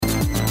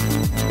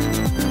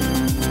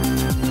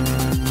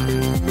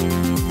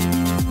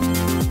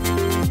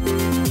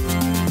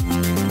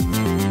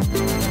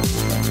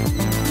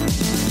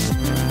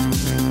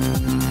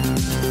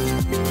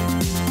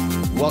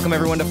Welcome,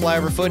 everyone, to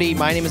Flyover Footy.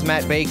 My name is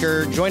Matt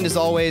Baker, joined as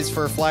always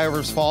for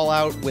Flyover's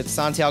Fallout with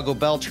Santiago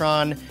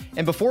Beltran.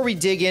 And before we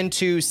dig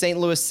into St.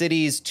 Louis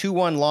City's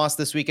 2-1 loss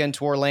this weekend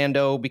to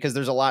Orlando, because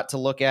there's a lot to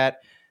look at,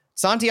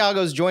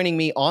 Santiago's joining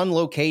me on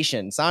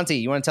location. Santi,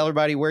 you want to tell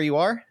everybody where you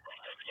are?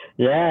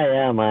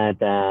 Yeah,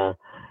 I'm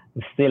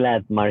still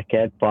at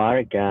Marquette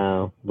Park.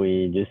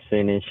 We just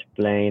finished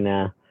playing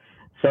a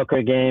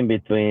soccer game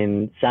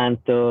between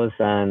Santos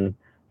and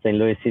St.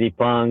 Louis City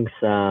Punks.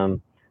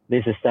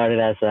 This started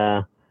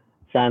as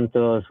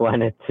Santos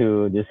wanted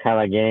to just have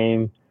a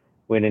game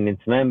within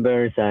its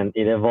members, and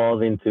it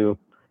evolved into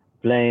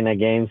playing a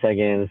games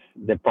against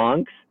the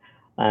Punks.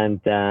 And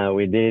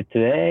we did it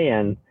today,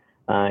 and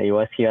it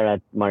was here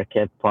at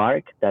Marquette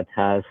Park that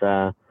has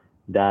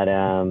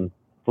that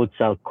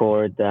futsal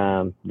court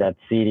that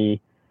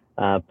city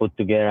put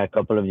together a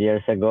couple of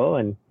years ago,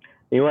 and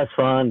it was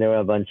fun. There were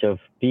a bunch of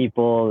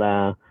people,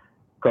 a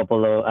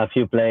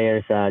few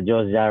players.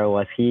 Josh Jarrow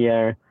was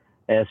here,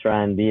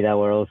 Ezra and Dita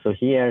were also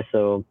here,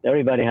 so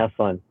everybody had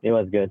fun. It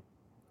was good.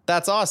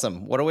 That's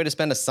awesome. What a way to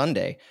spend a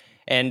Sunday.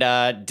 And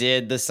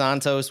did the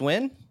Santos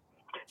win?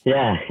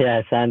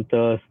 Yeah,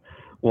 Santos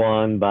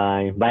won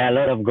by a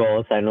lot of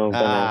goals. I know I'm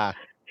gonna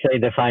say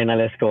the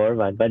final score,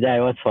 but yeah,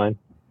 it was fun.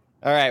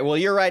 All right. Well,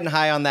 you're riding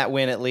high on that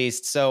win at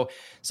least. So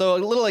a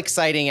little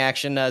exciting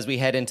action as we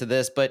head into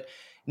this, but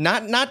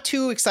not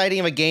too exciting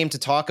of a game to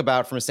talk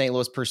about from a St.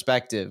 Louis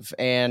perspective.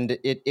 And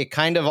it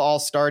kind of all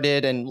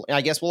started, and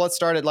I guess let's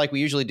start it like we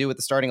usually do with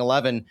the starting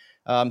 11.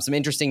 Some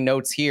interesting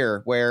notes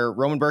here where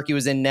Roman Berkey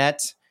was in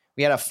net.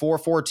 We had a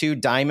 4-4-2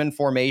 diamond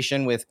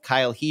formation with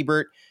Kyle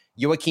Hebert.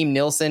 Joachim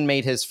Nilsson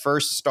made his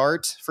first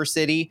start for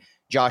City.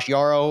 Josh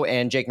Yarrow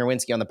and Jake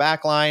Nerwinski on the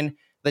back line.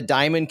 The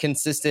diamond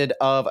consisted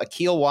of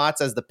Akil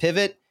Watts as the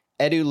pivot,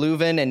 Edu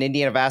Leuven and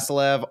Indiana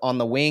Vasilev on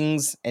the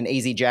wings, and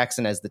AZ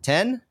Jackson as the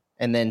 10.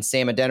 And then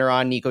Sam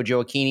Adeniran, Nico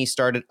Gioacchini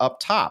started up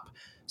top.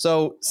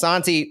 So,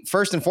 Santi,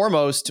 first and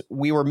foremost,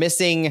 we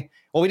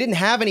didn't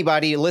have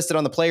anybody listed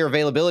on the player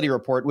availability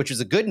report, which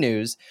is a good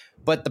news.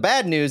 But the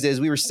bad news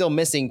is we were still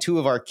missing two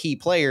of our key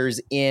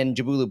players in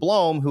Jabulu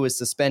Blom, who was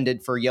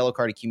suspended for yellow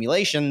card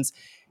accumulations,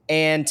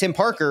 and Tim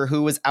Parker,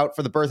 who was out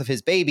for the birth of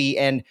his baby.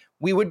 And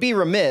we would be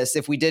remiss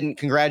if we didn't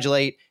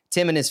congratulate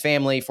Tim and his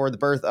family for the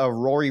birth of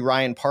Rory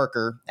Ryan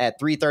Parker at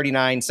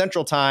 3:39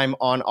 Central Time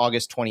on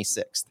August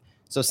 26th.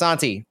 So,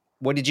 Santi,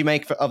 what did you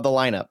make of the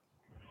lineup?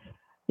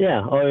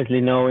 Yeah,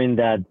 obviously knowing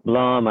that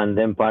Blom and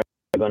then Parker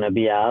are going to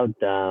be out,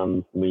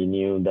 we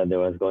knew that there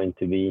was going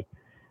to be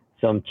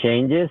some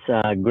changes.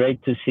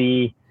 Great to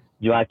see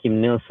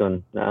Joachim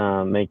Nilsson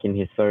making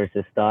his first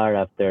start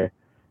after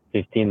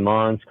 15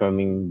 months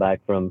coming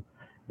back from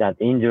that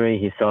injury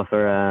he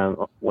suffered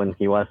when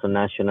he was on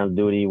national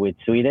duty with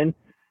Sweden.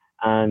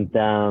 And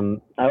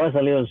I was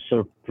a little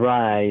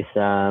surprised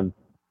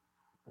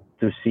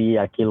to see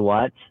Akil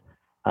Watts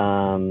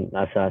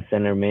as a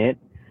center mid.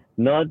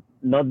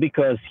 Not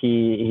because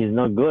he's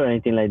not good or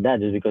anything like that,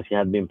 just because he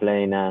had been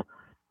playing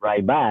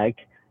right back.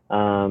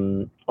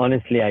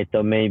 Honestly, I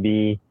thought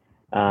maybe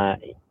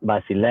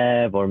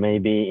Vasilev, or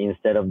maybe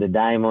instead of the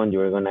diamond,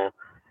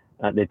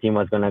 the team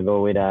was gonna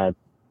go with a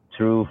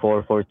true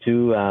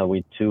 4-4-2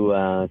 with two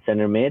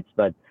center mids.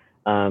 But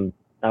I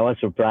was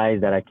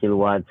surprised that Akil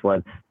Watts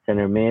was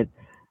center mid,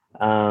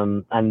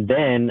 and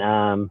then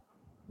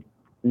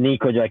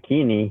Nico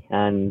Gioacchini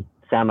and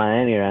Sam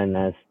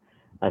Adeniran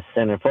as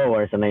center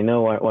forwards. And I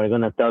know we're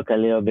going to talk a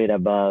little bit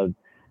about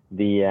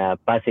the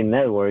passing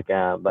network,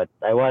 but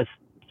I was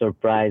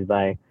surprised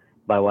by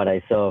what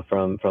I saw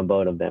from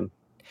both of them.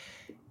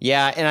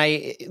 Yeah,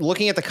 and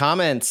looking at the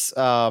comments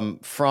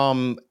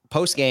from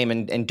post-game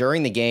and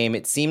during the game,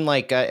 it seemed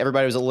like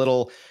everybody was a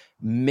little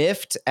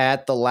miffed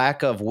at the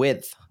lack of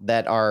width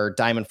that our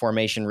diamond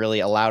formation really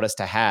allowed us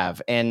to have.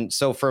 And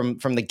so from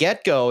the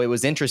get-go, it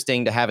was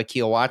interesting to have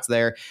Akil Watts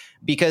there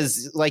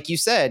because, like you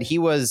said, he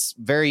was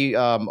very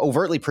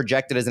overtly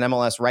projected as an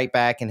MLS right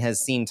back and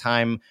has seen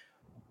time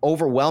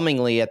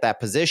overwhelmingly at that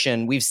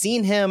position. We've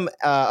seen him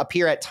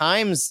appear at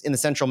times in the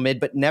central mid,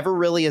 but never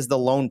really as the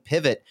lone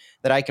pivot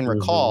that I can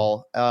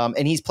recall.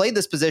 And he's played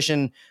this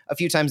position a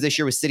few times this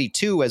year with City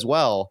 2 as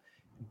well.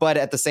 But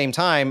at the same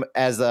time,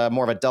 as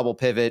more of a double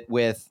pivot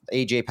with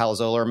AJ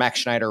Palazzolo, or Max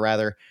Schneider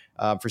rather,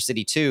 for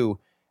City 2.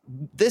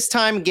 This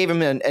time gave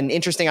him an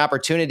interesting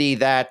opportunity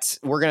that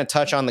we're going to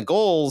touch on the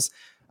goals.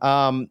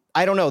 I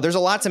don't know. There's a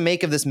lot to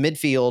make of this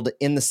midfield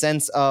in the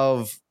sense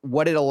of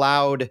what it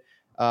allowed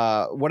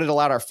our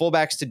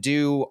fullbacks to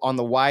do on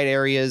the wide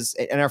areas.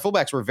 And our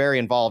fullbacks were very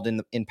involved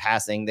in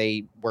passing.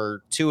 They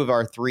were two of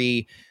our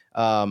three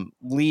had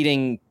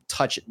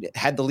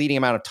the leading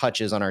amount of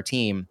touches on our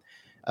team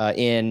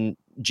in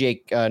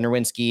Jake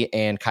Nerwinski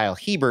and Kyle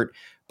Hebert.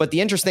 But the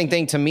interesting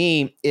thing to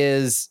me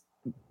is,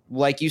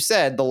 like you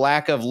said, the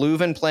lack of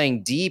Leuven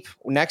playing deep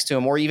next to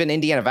him, or even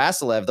Indiana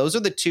Vasilev. Those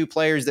are the two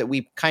players that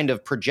we kind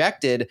of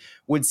projected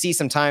would see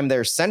some time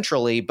there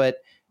centrally. But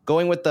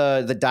going with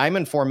the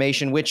diamond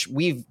formation, which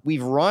we've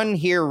run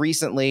here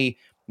recently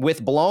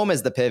with Blom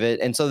as the pivot,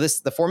 and so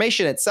the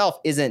formation itself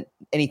isn't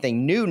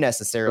anything new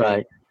necessarily.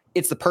 Right.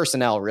 it's the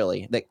personnel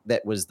really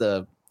that was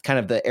the kind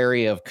of the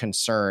area of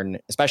concern,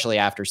 especially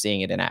after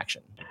seeing it in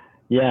action.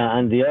 Yeah,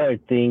 and the other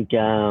thing,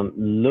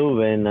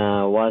 Leuven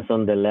was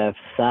on the left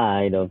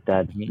side of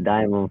that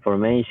diamond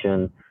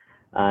formation,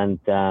 and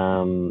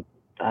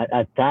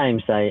at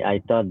times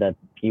I thought that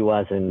he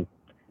wasn't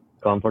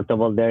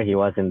comfortable there. He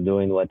wasn't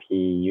doing what he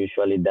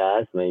usually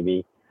does.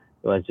 Maybe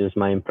it was just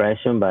my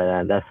impression,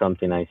 but that's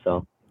something I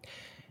saw.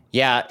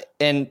 Yeah,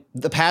 and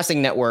the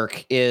passing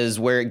network is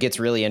where it gets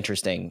really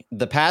interesting.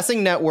 The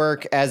passing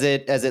network, as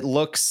it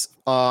looks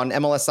on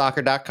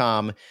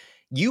MLSsoccer.com,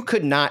 you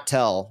could not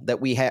tell that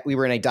we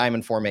were in a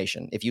diamond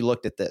formation. If you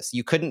looked at this,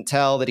 you couldn't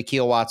tell that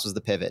Akil Watts was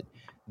the pivot.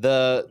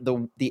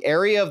 The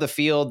area of the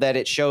field that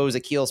it shows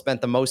Akil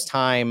spent the most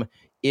time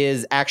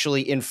is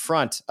actually in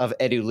front of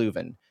Edu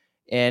Leuven,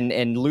 and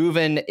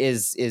Leuven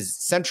is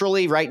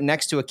centrally right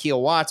next to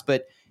Akil Watts,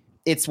 but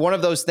it's one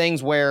of those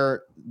things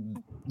where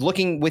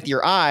looking with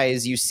your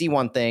eyes, you see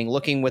one thing.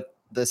 Looking with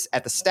this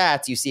at the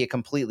stats, you see a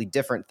completely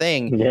different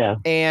thing. Yeah.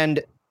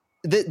 And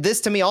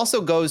this to me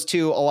also goes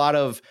to a lot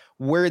of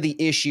where the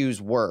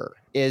issues were.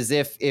 Is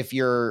if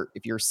you're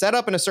set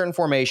up in a certain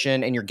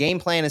formation and your game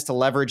plan is to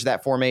leverage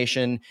that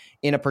formation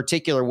in a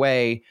particular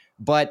way,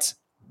 but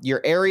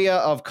your area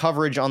of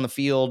coverage on the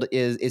field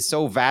is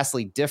so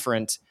vastly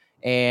different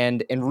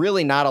and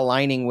really not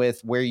aligning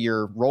with where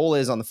your role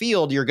is on the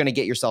field, you're going to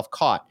get yourself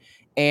caught.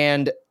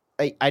 And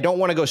I don't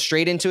want to go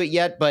straight into it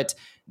yet, but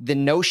the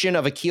notion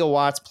of Akil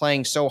Watts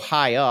playing so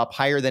high up,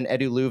 higher than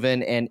Edu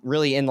Leuven, and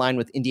really in line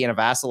with Indiana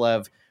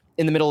Vassilev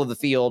in the middle of the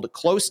field,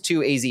 close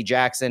to AZ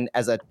Jackson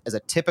as a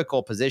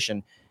typical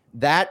position,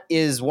 that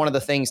is one of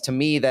the things to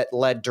me that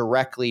led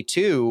directly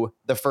to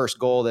the first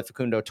goal that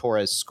Facundo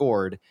Torres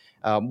scored.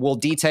 We'll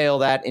detail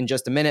that in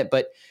just a minute,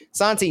 but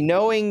Santi,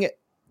 knowing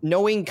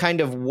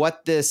kind of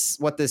what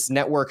this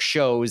network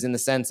shows in the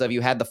sense of you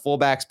had the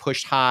fullbacks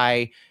pushed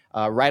high,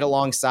 right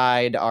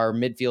alongside our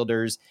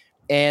midfielders,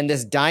 and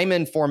this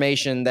diamond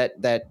formation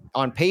that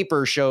on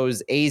paper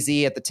shows AZ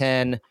at the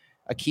 10,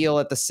 Akil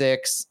at the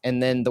 6,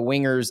 and then the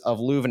wingers of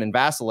Leuven and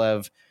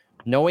Vassilev.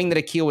 Knowing that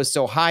Akil was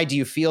so high, do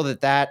you feel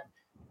that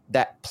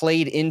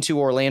played into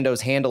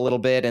Orlando's hand a little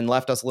bit and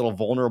left us a little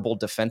vulnerable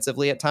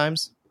defensively at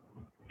times?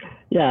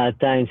 Yeah, at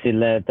times it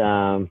led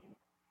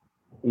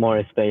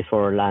more space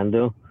for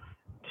Orlando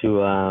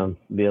to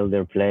build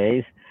their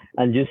plays.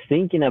 And just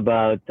thinking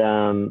about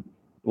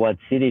what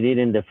City did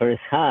in the first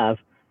half,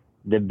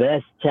 the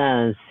best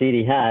chance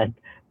City had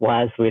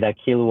was with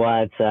Akil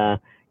Watts.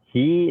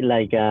 He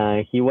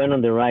went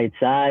on the right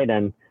side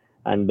and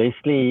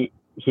basically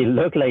he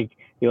looked like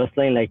he was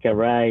playing like a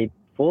right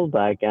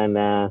fullback,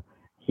 and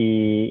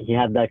he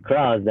had that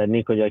cross that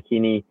Nico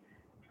Giacchini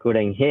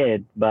couldn't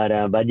hit. But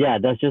yeah,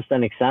 that's just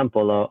an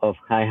example of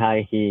how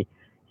high he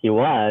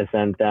was,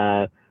 and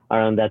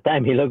around that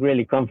time he looked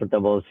really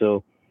comfortable.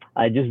 So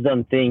I just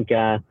don't think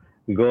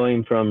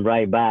going from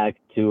right back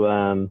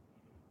to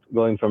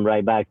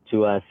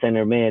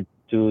center mid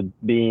to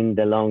being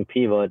the long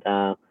pivot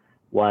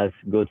was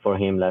good for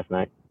him last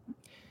night.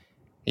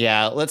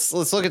 Yeah, let's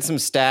look at some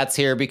stats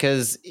here,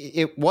 because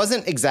it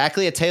wasn't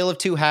exactly a tale of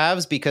two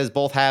halves, because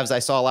both halves I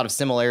saw a lot of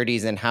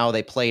similarities in how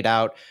they played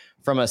out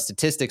from a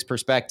statistics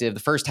perspective. The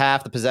first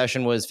half, the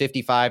possession was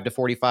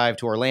 55-45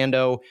 to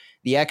Orlando.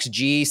 The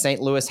XG,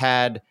 St. Louis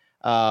had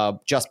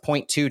just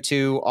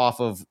 0.22 off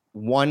of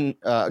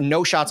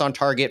no shots on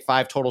target,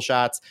 5 total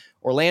shots.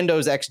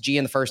 Orlando's XG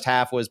in the first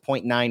half was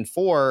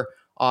 0.94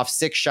 off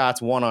 6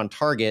 shots, 1 on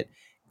target.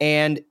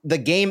 And the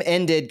game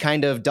ended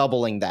kind of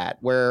doubling that,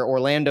 where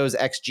Orlando's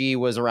XG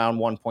was around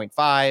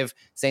 1.5,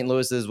 St.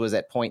 Louis's was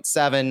at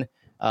 0.7.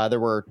 There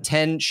were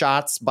 10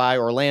 shots by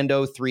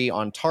Orlando, 3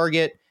 on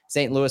target.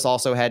 St. Louis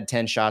also had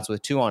 10 shots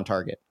with 2 on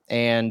target.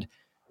 And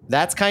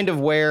that's kind of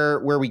where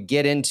we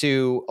get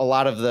into a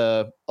lot of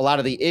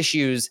the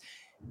issues,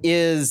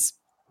 is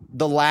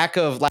the lack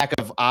of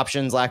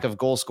options, lack of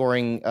goal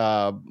scoring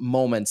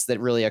moments that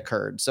really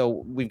occurred.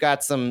 So we've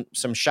got some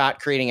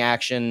shot creating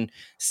action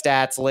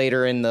stats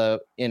later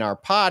in our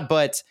pod,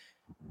 but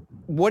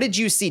what did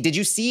you see? Did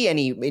you see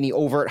any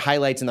overt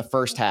highlights in the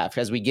first half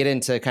as we get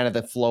into kind of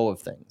the flow of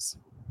things?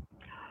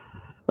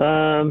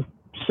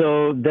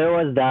 So there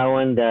was that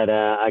one that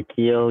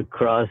Akil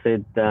crossed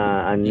it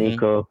and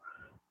Nico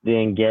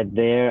didn't get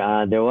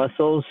there. There was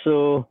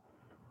also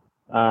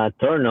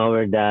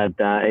turnover that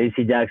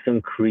AC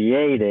Jackson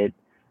created,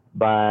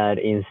 but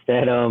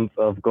instead of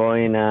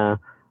going on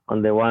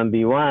the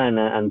 1v1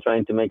 and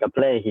trying to make a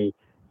play,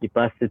 he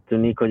passed it to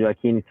Nico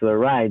Giacchini to the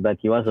right, but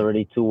he was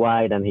already too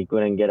wide and he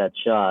couldn't get a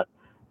shot.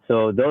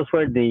 So those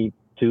were the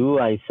two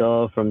I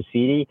saw from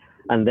City.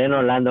 And then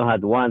Orlando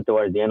had one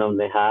towards the end of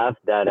the half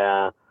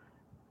that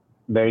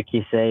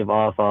Berkey saved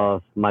off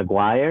of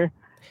Maguire.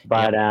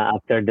 But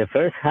after the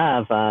first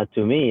half,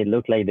 to me, it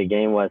looked like the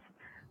game was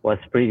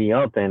pretty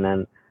open,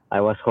 and I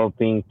was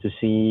hoping to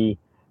see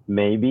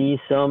maybe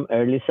some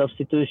early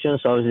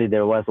substitutions. Obviously,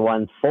 there was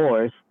one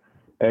forced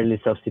early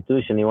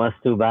substitution. It was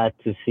too bad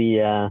to see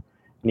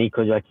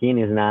Nico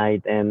Giacchini's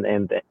night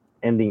and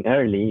ending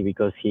early,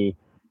 because he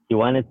he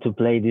wanted to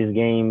play this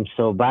game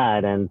so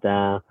bad, and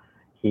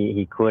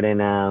he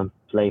couldn't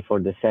play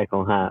for the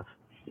second half.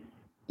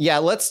 Yeah,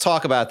 let's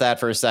talk about that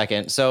for a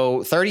second.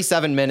 So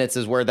 37 minutes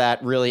is where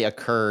that really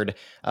occurred.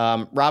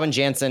 Robin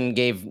Jansen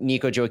gave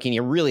Nico Gioacchini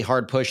a really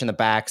hard push in the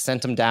back,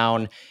 sent him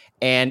down.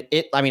 And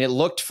it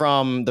looked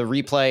from the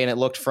replay and it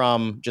looked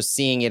from just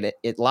seeing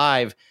it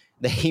live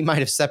that he might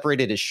have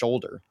separated his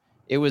shoulder.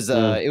 It was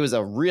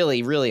a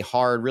really, really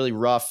hard, really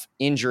rough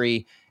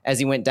injury as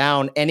he went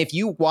down. And if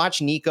you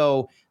watch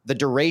Nico, the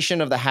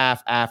duration of the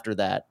half after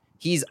that,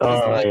 he's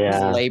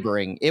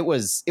laboring. It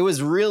was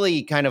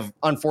really kind of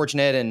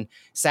unfortunate and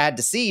sad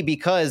to see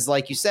because,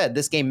 like you said,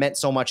 this game meant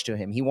so much to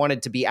him. He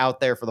wanted to be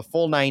out there for the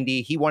full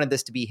 90. He wanted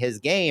this to be his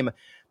game,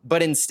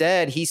 but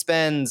instead he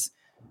spends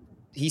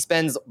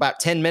about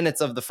 10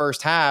 minutes of the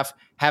first half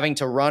having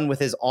to run with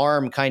his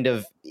arm kind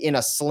of in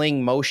a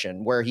sling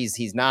motion where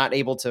he's not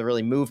able to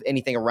really move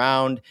anything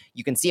around.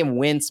 You can see him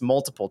wince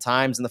multiple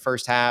times in the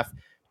first half.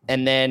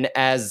 And then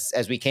as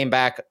we came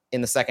back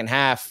in the second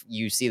half,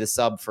 you see the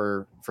sub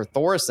for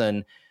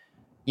Thoresen.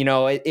 You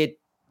know,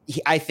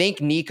 I think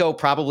Nico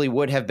probably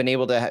would have been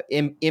able to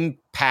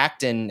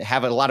impact and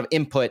have a lot of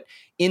input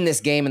in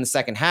this game in the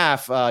second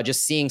half,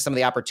 just seeing some of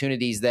the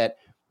opportunities that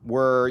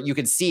you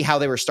could see how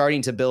they were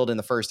starting to build in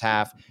the first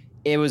half.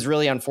 It was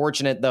really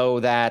unfortunate,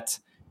 though, that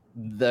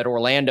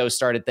Orlando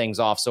started things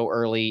off so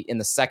early in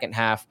the second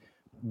half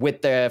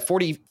with the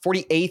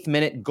 48th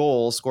minute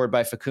goal scored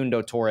by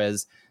Facundo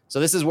Torres. So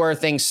this is where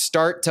things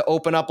start to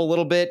open up a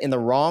little bit in the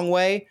wrong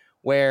way,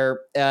 where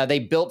they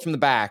built from the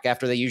back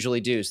after they usually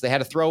do. So they had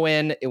to throw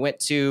in. It went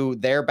to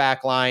their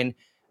back line.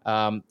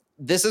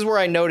 This is where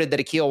I noted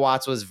that Akil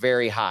Watts was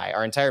very high.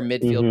 Our entire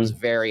midfield was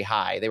very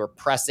high. They were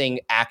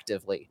pressing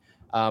actively.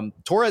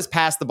 Torres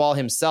passed the ball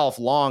himself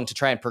long to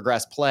try and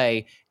progress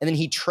play, and then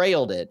he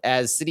trailed it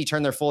as City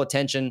turned their full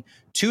attention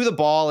to the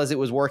ball as it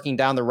was working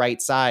down the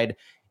right side.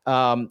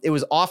 It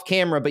was off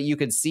camera, but you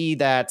could see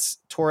that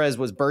Torres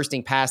was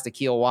bursting past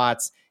Akil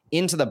Watts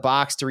into the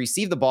box to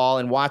receive the ball,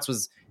 and Watts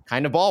was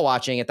kind of ball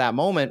watching at that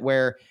moment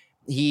where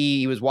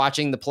he was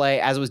watching the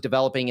play as it was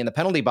developing in the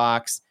penalty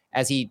box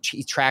as he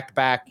tracked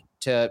back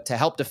to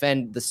help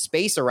defend the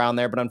space around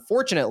there. But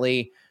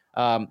unfortunately,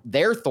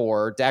 their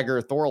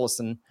Dagger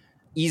Thorlison,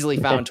 easily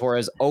found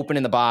Torres open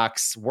in the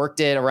box, worked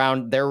it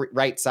around their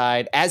right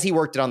side. As he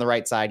worked it on the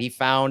right side, he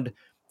found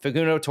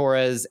Facundo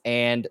Torres,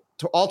 and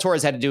all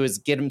Torres had to do is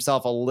get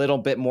himself a little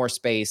bit more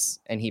space,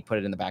 and he put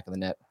it in the back of the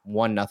net.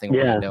 1-0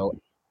 Orlando.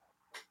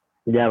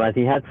 Yeah, but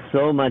he had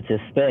so much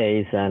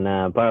space,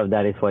 and part of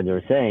that is what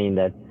you're saying,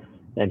 that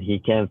he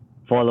kept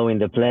following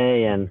the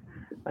play, and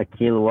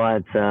Akil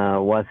Watts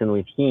wasn't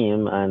with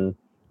him, and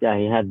yeah,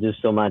 he had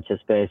just so much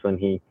space when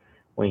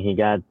he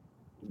got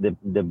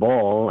the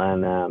ball,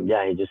 and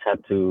he just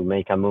had to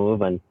make a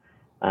move and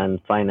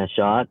find a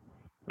shot.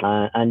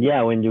 And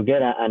yeah, when you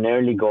get an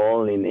early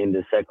goal in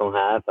the second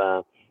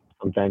half,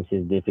 sometimes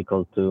it's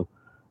difficult to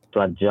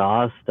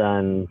adjust,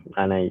 and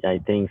I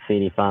think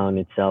City found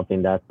itself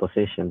in that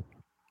position.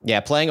 Yeah,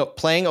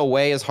 playing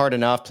away is hard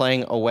enough.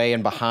 Playing away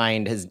and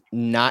behind has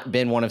not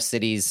been one of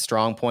City's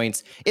strong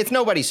points. It's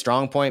nobody's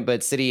strong point,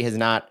 but City has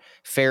not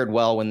fared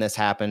well when this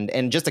happened.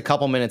 And just a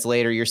couple minutes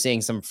later, you're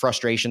seeing some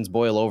frustrations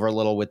boil over a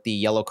little with the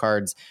yellow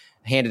cards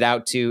handed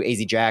out to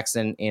AZ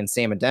Jackson and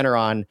Sam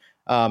Adeniran.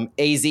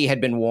 AZ had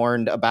been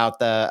warned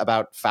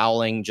about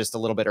fouling just a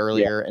little bit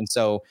earlier, and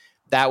so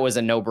that was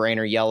a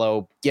no-brainer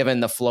yellow given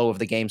the flow of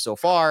the game so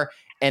far.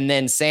 And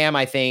then Sam,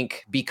 I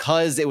think,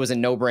 because it was a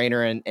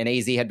no-brainer and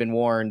AZ had been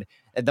warned,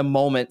 at the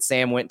moment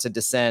Sam went to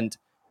descend,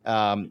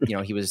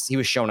 he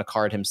was shown a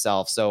card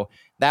himself. So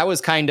that was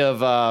kind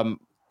of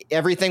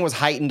everything was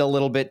heightened a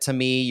little bit to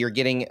me. You're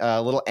getting a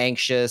little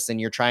anxious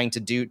and you're trying to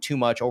do too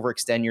much,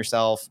 overextend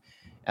yourself.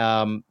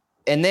 And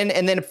then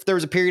if there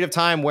was a period of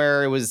time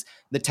where it was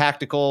the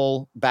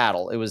tactical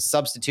battle. It was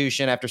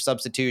substitution after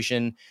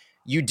substitution.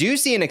 You do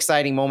see an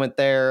exciting moment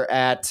there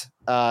at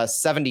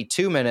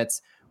 72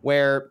 minutes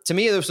where, to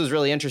me, this was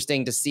really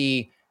interesting to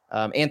see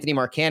Anthony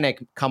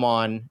Marcanic come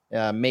on,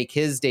 make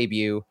his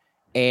debut,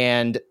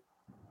 and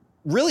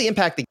really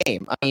impact the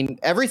game. I mean,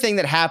 everything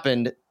that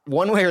happened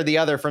one way or the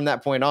other from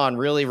that point on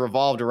really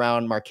revolved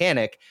around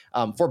Marcanic,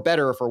 for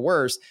better or for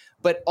worse.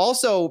 But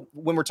also,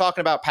 when we're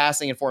talking about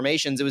passing and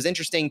formations, it was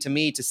interesting to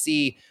me to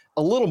see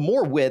a little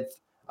more width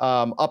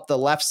up the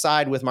left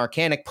side with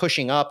Marcanic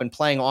pushing up and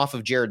playing off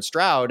of Jared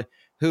Stroud,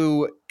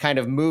 who kind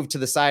of moved to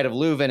the side of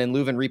Leuven, and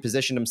Leuven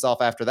repositioned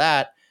himself after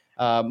that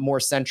more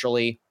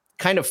centrally,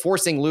 kind of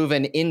forcing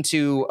Leuven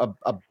into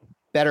a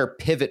better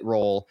pivot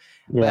role,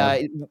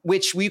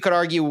 which we could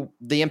argue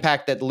the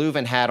impact that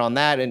Leuven had on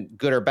that, and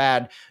good or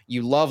bad.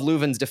 You love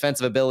Leuven's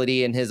defensive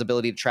ability and his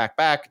ability to track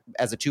back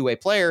as a two-way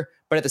player,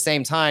 but at the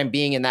same time,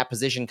 being in that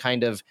position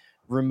kind of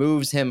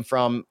removes him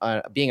from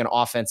being an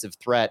offensive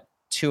threat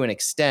to an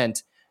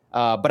extent.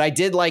 But I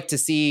did like to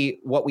see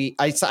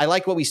I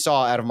like what we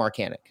saw out of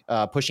Marcanic,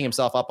 pushing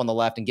himself up on the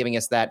left and giving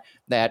us that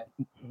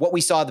what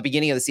we saw at the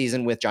beginning of the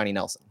season with Johnny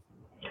Nelson.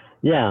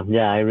 Yeah,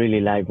 I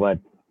really like what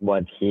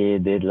he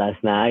did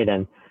last night,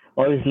 and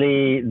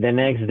obviously the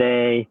next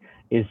day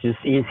it's just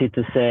easy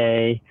to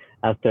say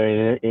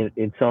after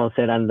it's all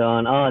said and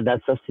done. Oh,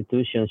 that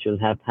substitution should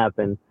have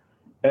happened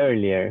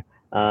earlier.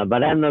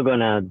 But I'm not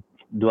gonna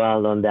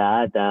dwell on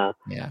that.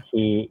 Yeah.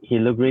 He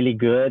looked really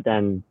good,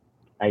 and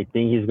I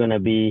think he's gonna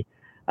be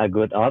a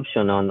good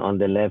option on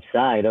the left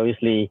side.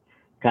 Obviously,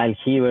 Kyle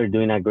Heaver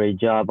doing a great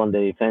job on the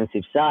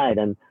defensive side,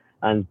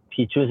 and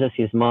he chooses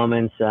his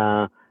moments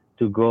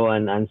to go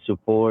and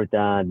support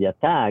the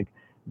attack.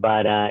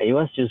 But it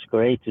was just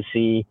great to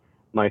see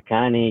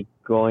Marcani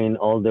going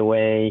all the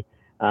way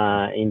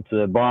into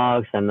the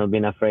box and not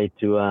being afraid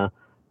to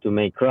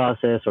make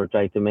crosses or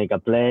try to make a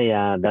play.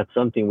 That's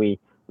something we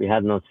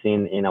had not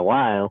seen in a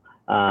while.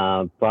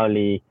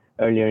 Probably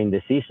earlier in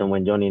the season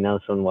when Johnny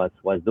Nelson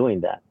was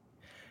doing that.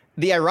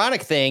 The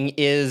ironic thing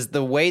is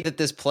the way that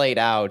this played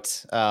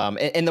out,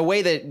 and the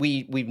way that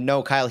we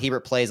know Kyle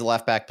Hebert plays a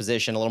left back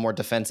position, a little more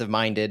defensive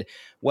minded.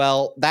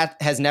 Well,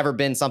 that has never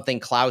been something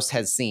Klaus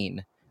has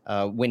seen.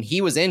 When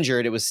he was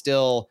injured, it was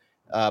still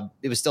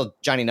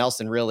Johnny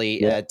Nelson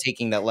really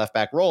taking that left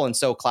back role, and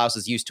so Klaus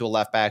is used to a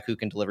left back who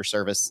can deliver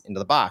service into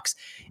the box.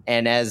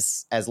 And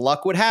as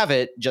luck would have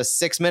it, just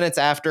 6 minutes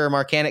after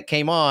Marcanic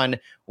came on,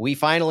 we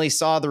finally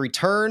saw the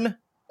return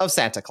of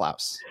Santa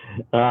Claus.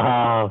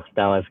 Oh,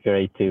 that was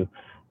great to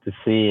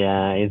see.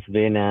 It's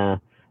been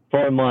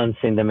 4 months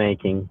in the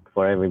making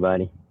for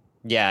everybody.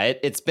 Yeah,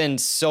 it's been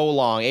so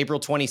long. April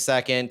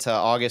 22nd to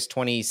August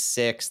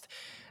 26th.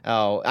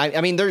 Oh, I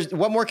mean,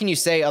 what more can you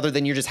say other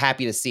than you're just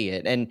happy to see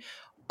it? And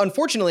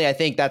unfortunately, I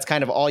think that's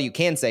kind of all you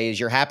can say is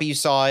you're happy you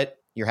saw it.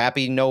 You're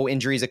happy no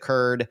injuries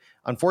occurred.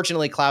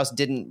 Unfortunately, Klaus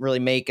didn't really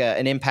make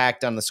an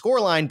impact on the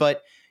scoreline,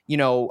 but you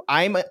know,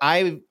 I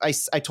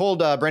told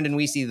Brendan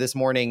Weesey this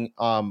morning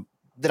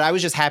that I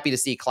was just happy to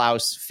see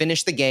Klaus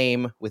finish the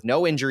game with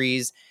no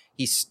injuries.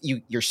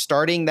 You're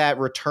starting that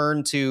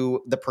return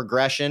to the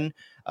progression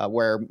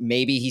where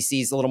maybe he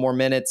sees a little more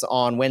minutes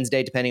on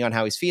Wednesday, depending on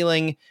how he's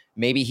feeling.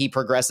 Maybe he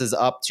progresses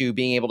up to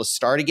being able to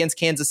start against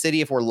Kansas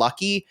City if we're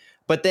lucky.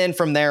 But then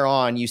from there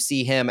on, you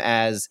see him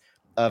as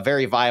a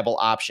very viable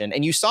option.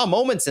 And you saw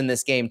moments in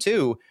this game,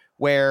 too,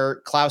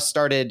 where Klaus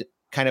started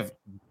kind of,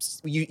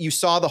 you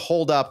saw the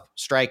hold up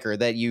striker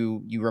that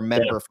you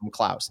remember from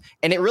Klaus.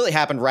 And it really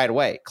happened right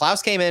away.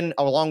 Klaus came in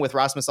along with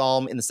Rasmus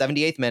Alm in the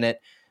 78th minute.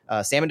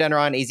 Sam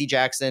Adeniran, AZ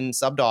Jackson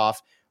subbed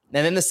off.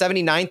 And then the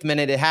 79th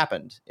minute, it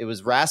happened. It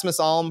was Rasmus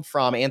Alm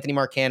from Anthony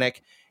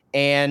Marcanic.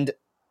 And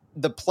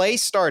the play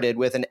started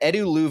with an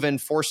Edu Leuven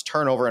forced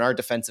turnover in our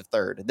defensive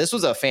third. This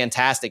was a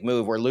fantastic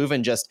move where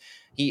Leuven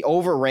he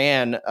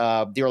overran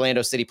the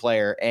Orlando City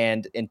player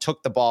and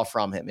took the ball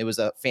from him. It was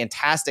a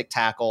fantastic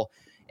tackle.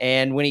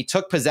 And when he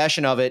took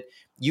possession of it,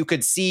 you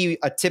could see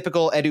a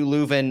typical Edu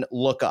Leuven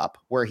look up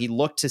where he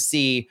looked to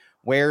see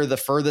where the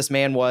furthest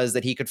man was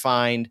that he could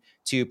find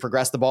to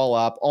progress the ball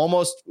up,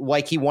 almost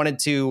like he wanted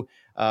to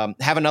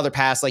have another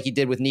pass like he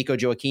did with Nico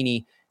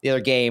Gioacchini the other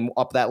game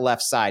up that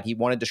left side. He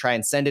wanted to try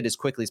and send it as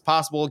quickly as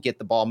possible, get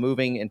the ball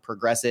moving and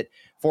progress it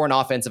for an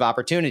offensive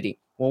opportunity.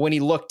 Well, when he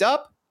looked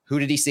up, who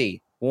did he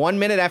see? 1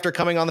 minute after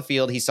coming on the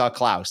field, he saw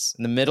Klaus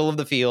in the middle of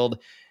the field.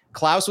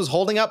 Klaus was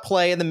holding up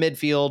play in the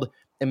midfield,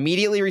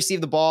 immediately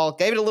received the ball,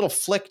 gave it a little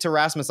flick to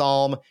Rasmus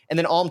Alm, and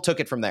then Alm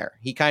took it from there.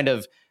 He kind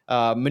of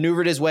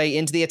maneuvered his way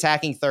into the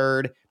attacking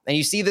third, and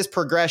you see this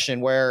progression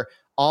where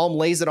Alm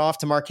lays it off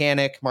to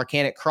Marcanic.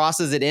 Marcanic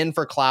crosses it in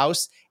for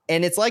Klaus,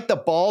 and it's like the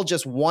ball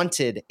just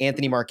wanted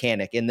Anthony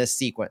Marcanic in this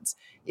sequence.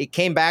 It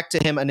came back to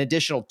him an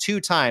additional 2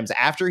 times.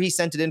 After he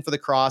sent it in for the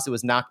cross, it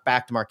was knocked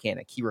back to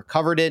Marcanic. He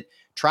recovered it,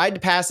 tried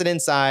to pass it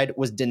inside,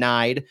 was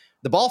denied.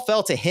 The ball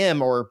fell to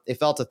him, or it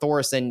fell to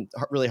Thoresen,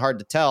 really hard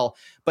to tell,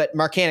 but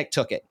Marcanic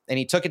took it, and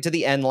he took it to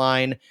the end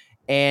line,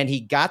 and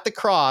he got the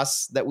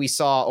cross that we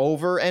saw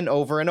over and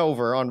over and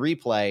over on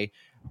replay.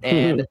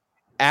 And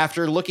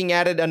after looking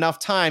at it enough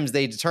times,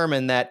 they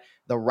determined that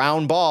the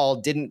round ball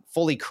didn't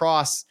fully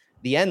cross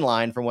the end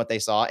line from what they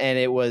saw, and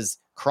it was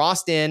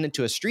crossed in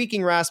to a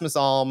streaking Rasmus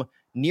Alm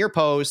near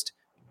post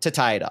to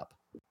tie it up.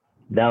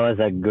 That was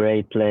a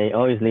great play.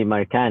 Obviously,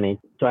 Marcanic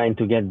trying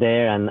to get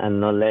there and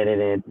not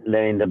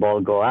letting the ball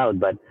go out,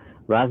 but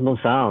Rasmus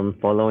Alm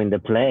following the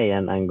play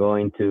and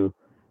going to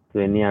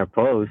the near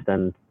post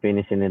and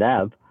finishing it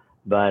up.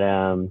 But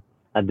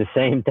at the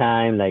same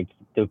time, like,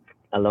 it took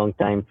a long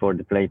time for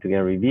the play to get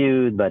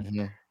reviewed, but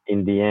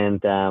in the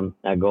end,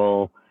 a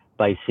goal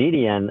by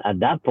City. And at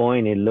that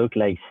point, it looked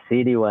like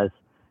City was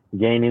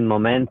gaining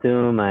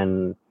momentum.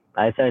 And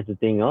I started to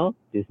think, oh,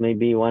 this may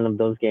be one of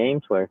those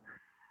games where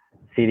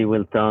City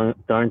will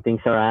turn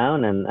things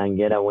around and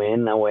get a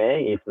win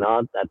away. If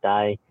not, a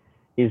tie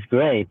is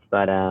great.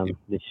 But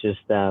it's just,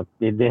 it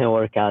didn't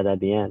work out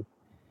at the end.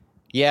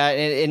 Yeah,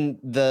 and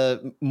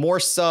the more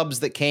subs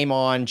that came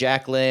on,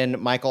 Jack Lynn,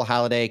 Michael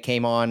Halliday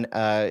came on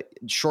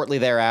shortly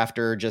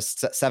thereafter,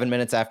 just 7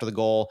 minutes after the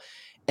goal.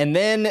 And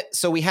then,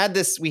 so we had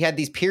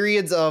these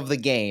periods of the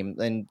game,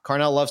 and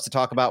Carnell loves to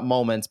talk about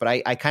moments, but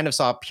I kind of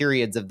saw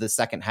periods of the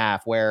second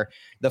half where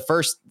the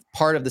first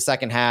part of the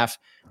second half,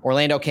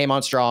 Orlando came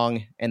on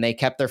strong and they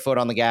kept their foot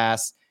on the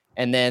gas.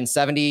 And then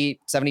 70,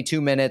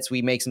 72 minutes,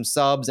 we make some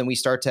subs and we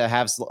start to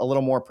have a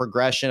little more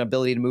progression,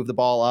 ability to move the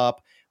ball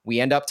up. We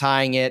end up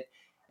tying it.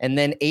 And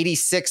then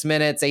 86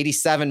 minutes,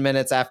 87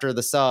 minutes after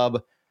the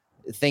sub,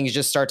 things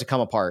just start to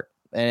come apart.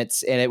 And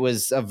it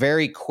was a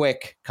very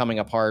quick coming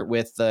apart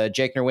with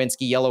Jake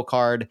Nerwinski yellow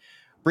card,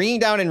 bringing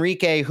down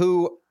Enrique,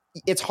 who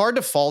it's hard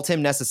to fault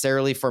him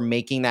necessarily for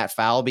making that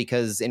foul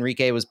because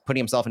Enrique was putting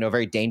himself into a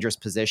very dangerous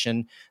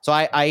position. So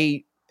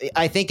I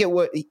think it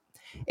would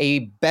a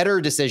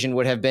better decision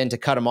would have been to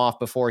cut him off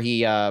before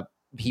he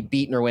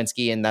beat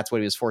Nerwinski, and that's what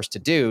he was forced to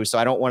do. So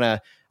I don't want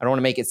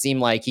to make it seem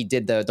like he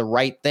did the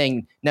right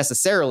thing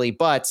necessarily,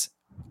 but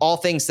all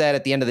things said,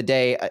 at the end of the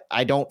day,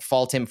 I don't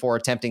fault him for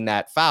attempting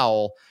that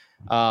foul.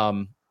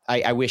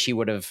 I wish he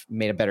would have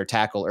made a better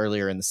tackle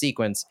earlier in the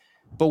sequence.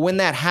 But when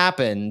that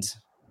happened,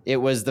 it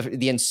was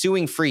the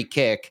ensuing free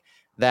kick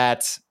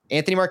that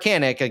Anthony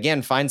Marcanic,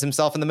 again, finds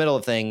himself in the middle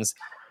of things.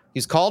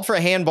 He's called for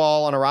a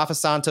handball on a Rafa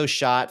Santos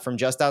shot from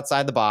just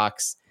outside the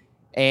box.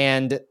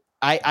 And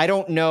I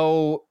don't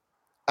know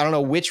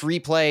which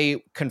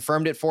replay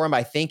confirmed it for him.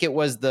 I think it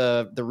was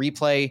the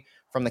replay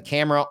from the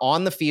camera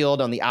on the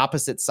field on the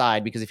opposite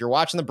side, because if you're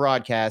watching the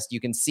broadcast,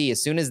 you can see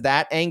as soon as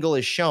that angle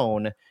is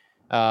shown,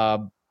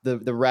 the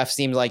ref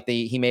seems like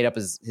he made up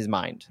his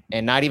mind,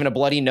 and not even a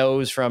bloody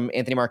nose from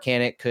Anthony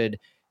Marcanic could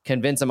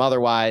convince him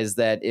otherwise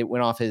that it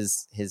went off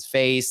his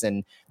face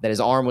and that his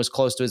arm was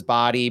close to his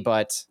body.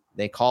 But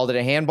they called it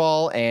a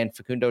handball, and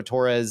Facundo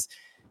Torres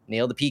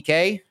nailed the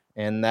PK,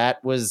 and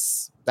that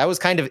was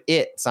kind of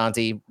it.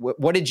 Santi,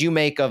 what did you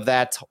make of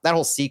that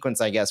whole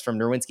sequence, I guess, from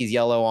Nerwinski's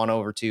yellow on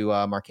over to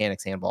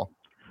Marcanic's handball?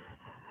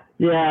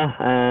 Yeah,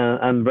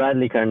 and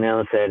Bradley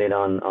Carnell said it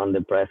on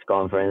the press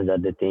conference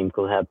that the team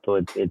could have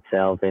put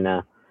itself in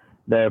a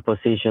better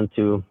position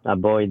to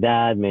avoid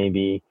that,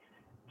 maybe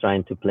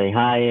trying to play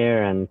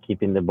higher and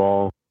keeping the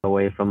ball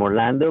away from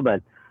Orlando.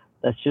 But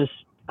that's just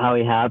how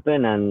it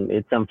happened, and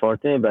it's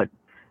unfortunate.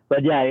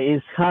 But yeah,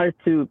 it's hard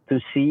to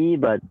see.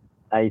 But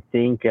I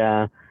think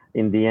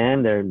in the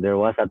end there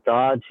was a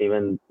touch,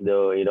 even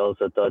though it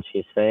also touched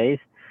his face,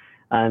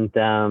 and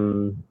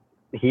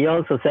he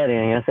also said it,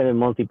 and he has said it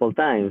multiple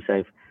times.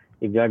 If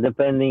you're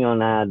depending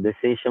on a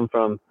decision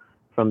from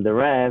the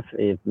ref,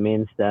 it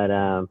means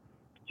that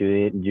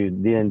you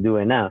didn't do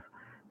enough.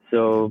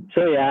 So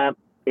yeah,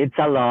 it's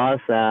a loss.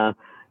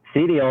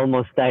 City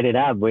almost tied it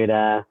up with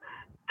that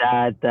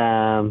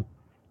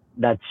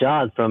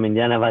shot from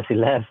Indiana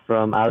Vassilev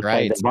from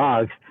outside the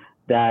box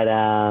that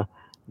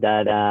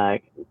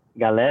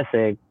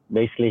Galese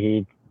basically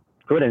he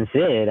couldn't see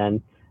it,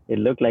 and it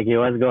looked like he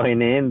was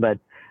going in, but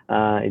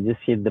it just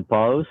hit the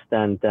post,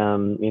 and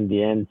in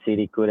the end,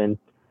 City couldn't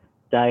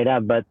tie it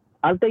up. But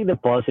I'll take the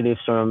positives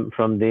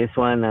from this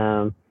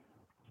one.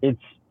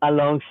 It's a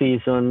long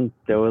season.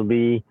 There will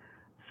be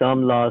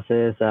some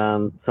losses,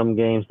 some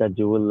games that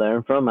you will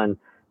learn from, and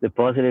the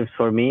positives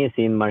for me is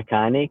in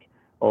Marcanic,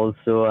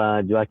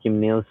 also Joachim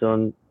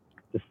Nilsson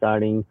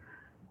starting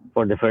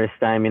for the first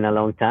time in a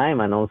long time,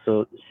 and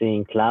also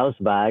seeing Klaus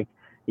back,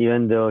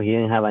 even though he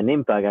didn't have an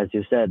impact, as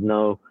you said,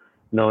 no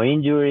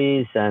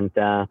injuries, and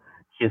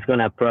he's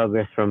gonna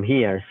progress from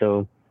here.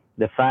 So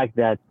the fact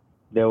that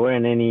there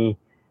weren't any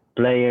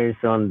players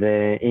on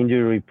the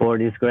injury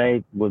report is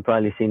great. We'll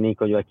probably see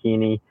Nico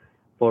Joachini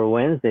for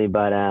Wednesday,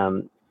 but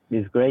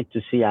it's great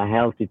to see a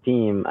healthy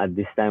team at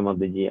this time of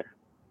the year.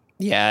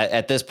 Yeah,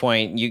 at this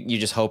point, you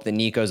just hope that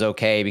Nico's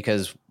okay,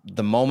 because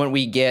the moment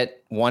we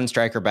get one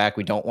striker back,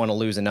 we don't want to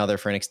lose another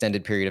for an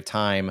extended period of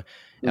time.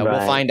 Right.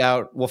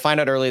 We'll find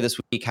out early this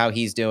week how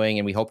he's doing,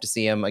 and we hope to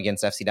see him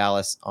against FC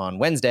Dallas on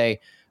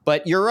Wednesday.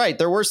 But you're right,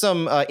 there were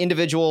some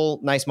individual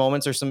nice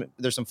moments. There's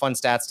some fun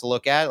stats to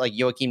look at, like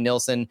Joachim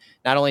Nilsson.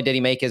 Not only did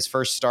he make his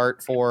first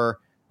start for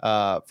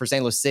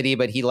St. Louis City,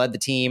 but he led the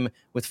team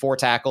with 4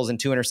 tackles and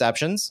 2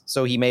 interceptions.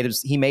 So he made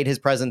his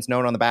presence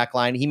known on the back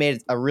line. He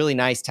made a really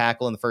nice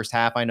tackle in the first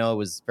half. I know it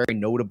was very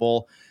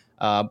notable.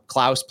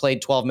 Klaus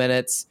played 12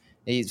 minutes.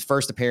 His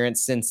first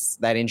appearance since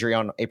that injury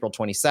on April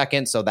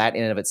 22nd. So that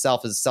in and of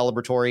itself is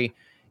celebratory.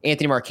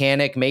 Anthony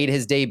Marcanic made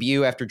his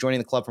debut after joining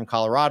the club from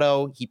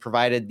Colorado. He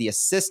provided the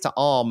assist to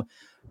Alm.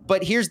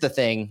 But here's the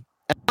thing.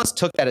 MLS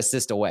took that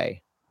assist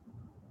away.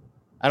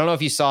 I don't know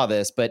if you saw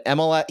this, but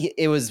MLS,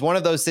 it was one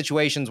of those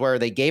situations where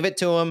they gave it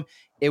to him.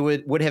 It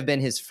would have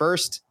been his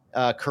first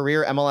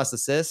career MLS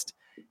assist.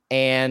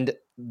 And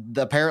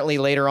apparently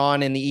later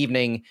on in the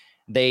evening,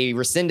 they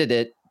rescinded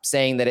it,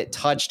 saying that it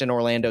touched an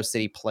Orlando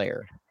City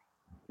player.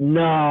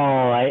 No,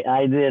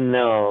 I didn't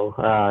know.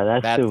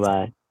 That's too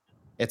bad.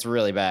 It's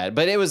really bad.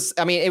 But it was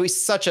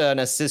such an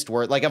assist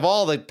worthy. Like, of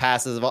all the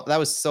passes, that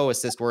was so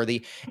assist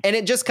worthy. And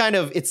it just kind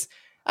of, it's,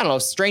 I don't know,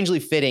 strangely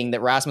fitting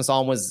that Rasmus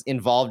Alm was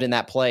involved in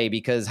that play,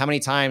 because how many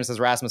times has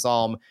Rasmus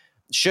Alm,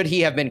 should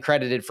he have been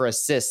credited for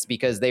assists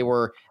because they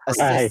were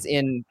assists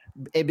and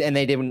they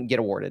didn't get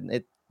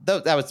awarded?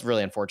 That was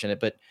really unfortunate.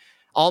 But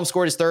Alm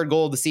scored his 3rd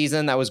goal of the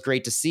season. That was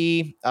great to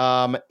see.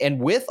 And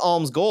with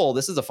Alm's goal,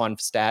 this is a fun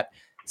stat,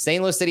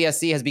 St. Louis City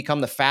SC has become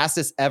the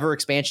fastest ever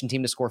expansion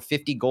team to score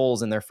 50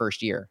 goals in their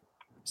first year.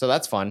 So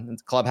that's fun.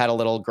 The club had a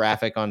little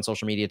graphic on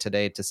social media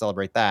today to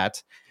celebrate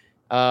that.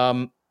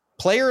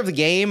 Player of the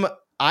game,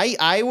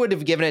 I would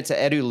have given it to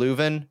Edu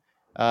Leuven.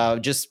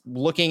 Just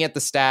looking at the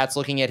stats,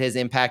 looking at his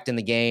impact in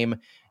the game,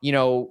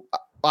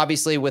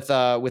 obviously with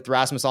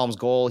Rasmus Alm's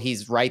goal,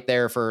 he's right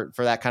there for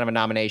that kind of a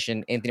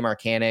nomination. Anthony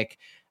Marcanic,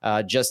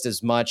 just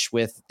as much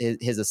with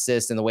his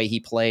assist and the way he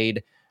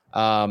played,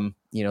 though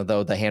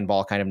the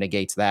handball kind of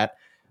negates that.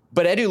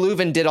 But Edu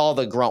Leuven did all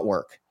the grunt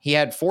work. He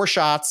had 4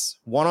 shots,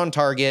 1 on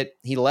target.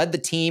 He led the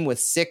team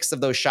with 6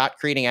 of those shot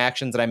creating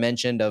actions that I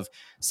mentioned, of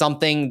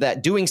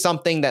doing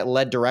something that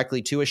led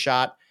directly to a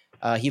shot.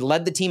 He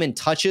led the team in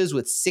touches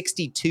with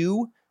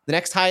 62. The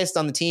next highest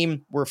on the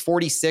team were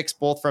 46,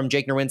 both from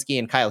Jake Nerwinski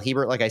and Kyle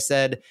Hebert. Like I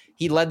said,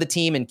 he led the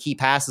team in key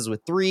passes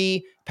with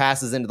 3,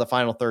 passes into the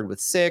final third with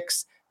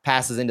 6,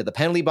 passes into the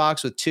penalty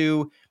box with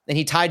 2, and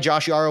he tied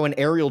Josh Yaro in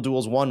aerial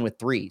duels 1 with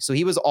 3. So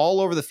he was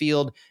all over the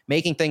field,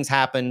 making things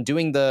happen,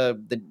 doing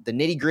the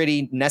nitty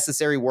gritty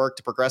necessary work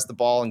to progress the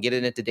ball and get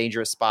it into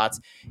dangerous spots.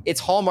 It's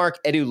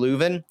hallmark Edu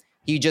Leuven.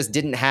 He just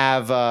didn't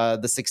have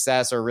the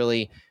success or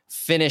really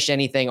finish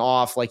anything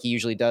off like he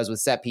usually does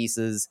with set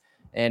pieces.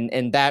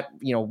 And that,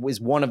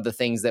 was one of the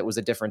things that was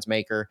a difference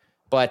maker.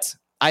 But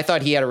I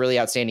thought he had a really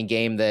outstanding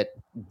game that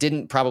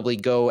didn't probably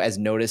go as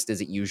noticed as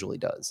it usually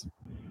does.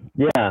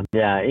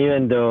 Yeah.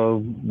 Even though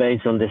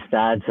based on the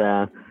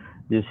stats,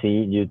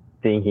 you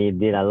think he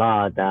did a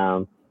lot.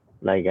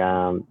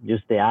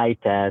 Just the eye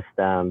test,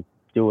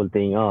 you will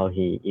think, oh,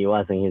 he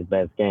wasn't his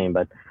best game,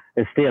 but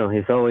still,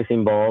 he's always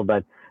involved.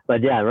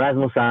 But yeah,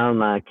 Rasmus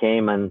Alm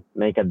came and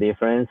make a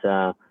difference.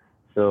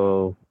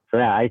 So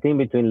yeah, I think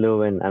between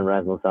Leuven and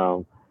Rasmus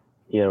Alm,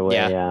 either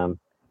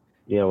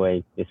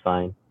way, it's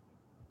fine.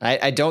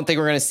 I don't think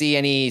we're going to see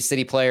any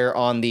City player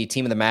on the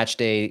team of the match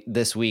day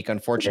this week,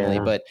 unfortunately.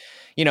 Yeah. But,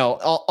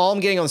 all I'm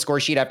getting on the score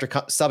sheet after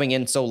subbing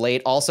in so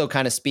late also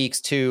kind of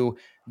speaks to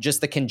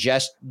just the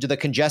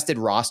congested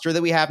roster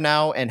that we have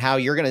now, and how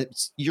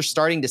you're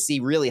starting to see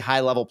really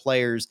high level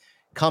players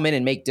come in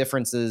and make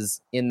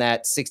differences in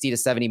that 60 to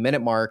 70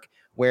 minute mark,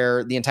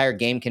 where the entire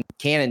game can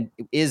and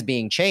is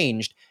being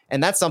changed.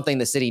 And that's something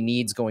the City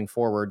needs going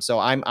forward. So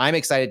I'm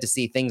excited to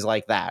see things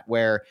like that,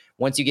 where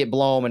once you get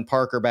Blom and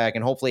Parker back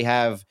and hopefully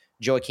have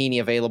Joaquini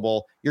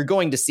available, you're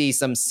going to see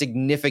some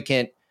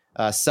significant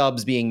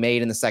subs being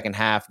made in the second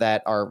half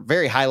that are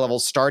very high level,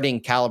 starting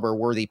caliber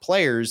worthy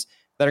players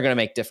that are going to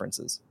make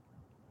differences.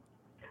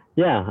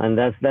 Yeah, and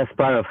that's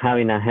part of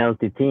having a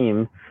healthy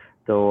team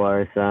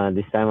towards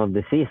this time of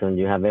the season.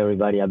 You have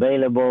everybody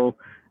available,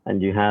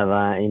 and you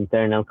have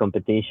internal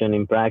competition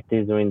in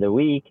practice during the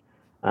week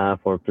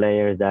for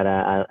players that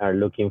are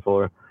looking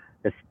for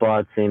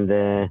spots in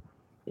the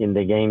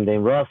game day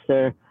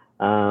roster.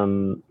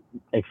 For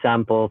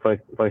example,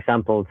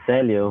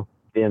 Celio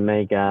didn't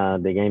make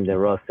the game day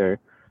roster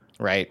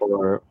right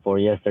for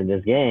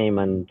yesterday's game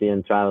and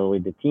didn't travel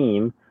with the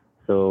team.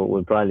 So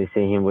we'll probably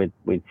see him with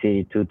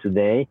CD2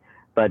 today.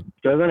 But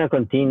you're going to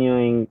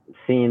continue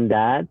seeing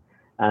that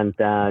and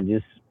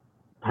just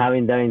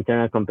having that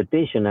internal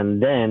competition.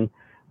 And then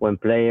when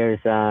players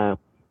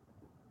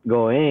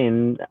go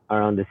in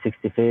around the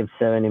 65th,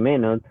 70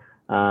 minute,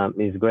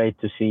 it's great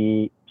to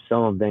see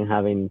some of them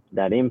having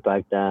that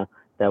impact that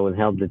will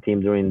help the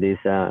team during this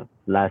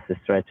last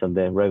stretch of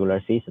the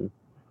regular season.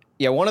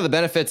 Yeah, one of the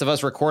benefits of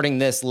us recording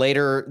this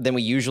later than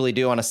we usually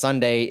do on a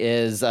Sunday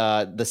is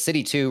the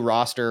City 2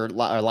 roster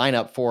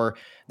lineup for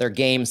their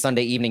game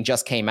Sunday evening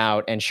just came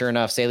out. And sure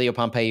enough, Celio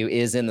Pompeu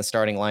is in the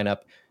starting lineup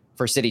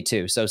for City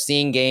 2. So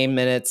seeing game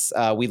minutes,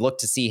 we look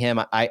to see him,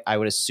 I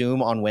would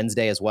assume, on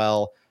Wednesday as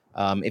well,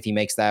 if he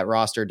makes that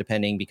roster,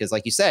 depending, because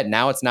like you said,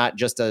 now it's not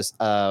just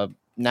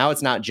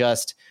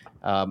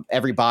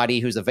everybody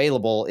who's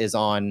available is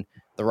on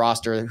the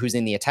roster who's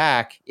in the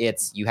attack.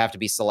 It's you have to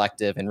be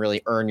selective and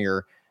really earn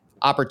your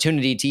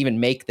opportunity to even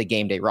make the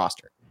game day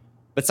roster.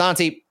 But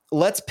Santi,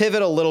 let's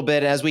pivot a little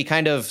bit as we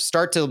kind of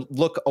start to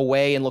look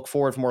away and look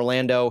forward from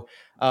Orlando.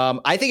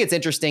 I think it's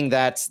interesting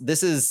that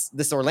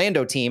this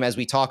Orlando team, as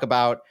we talk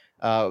about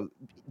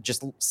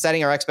just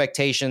setting our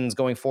expectations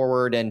going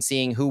forward and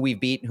seeing who we've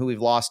beat and who we've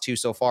lost to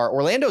so far.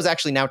 Orlando is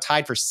actually now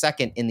tied for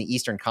second in the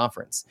Eastern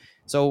Conference.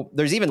 So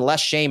there's even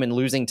less shame in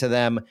losing to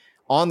them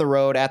on the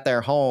road at their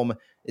home,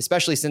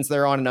 especially since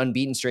they're on an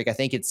unbeaten streak. I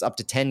think it's up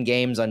to 10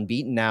 games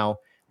unbeaten now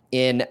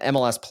in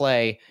MLS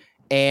play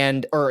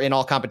or in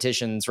all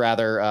competitions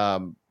rather.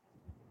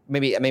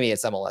 Maybe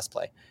it's MLS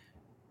play,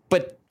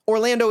 but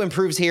Orlando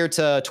improves here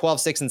to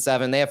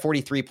 12-6-7. They have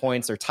 43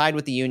 points. They're tied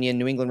with the Union,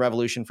 New England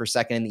Revolution for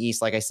second in the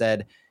East. Like I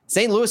said,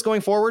 St. Louis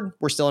going forward,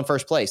 we're still in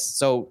first place.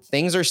 So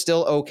things are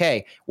still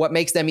okay. What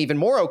makes them even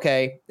more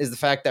okay is the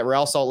fact that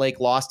Real Salt Lake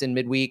lost in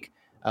midweek.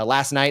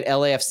 Last night,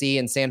 LAFC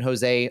and San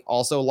Jose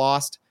also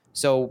lost.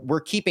 So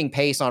we're keeping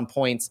pace on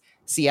points.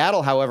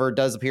 Seattle, however,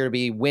 does appear to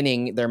be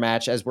winning their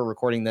match as we're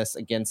recording this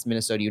against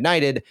Minnesota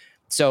United.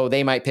 So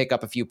they might pick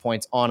up a few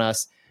points on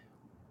us.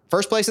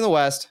 First place in the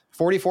West,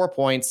 44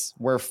 points.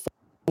 We're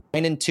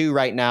 9-2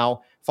 right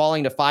now,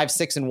 falling to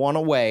 5-6-1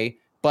 away.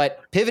 But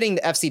pivoting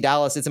to FC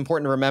Dallas, it's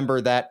important to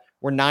remember that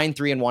we're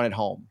 9-3-1 at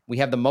home. We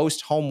have the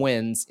most home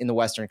wins in the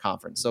Western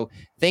Conference. So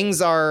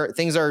things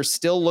are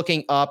still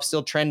looking up,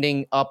 still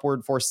trending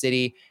upward for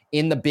City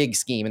in the big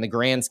scheme, in the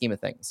grand scheme of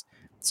things.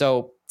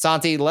 So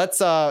Santi,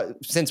 let's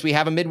since we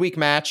have a midweek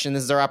match and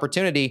this is our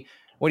opportunity,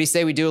 what do you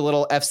say we do a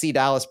little FC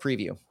Dallas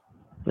preview?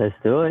 Let's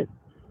do it.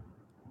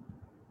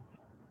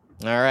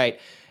 All right.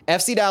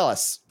 FC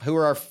Dallas, who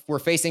we're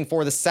facing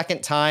for the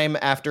second time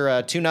after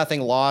a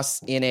 2-0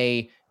 loss in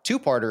a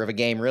two-parter of a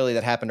game, really,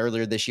 that happened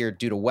earlier this year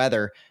due to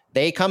weather.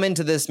 They come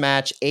into this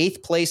match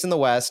 8th place in the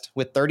West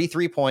with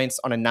 33 points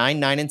on a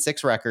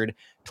 9-9-6 record,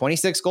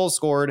 26 goals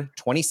scored,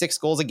 26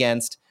 goals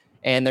against,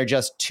 and they're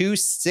just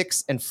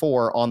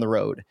 2-6-4 on the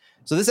road.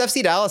 So this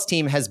FC Dallas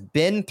team has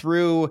been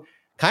through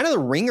kind of the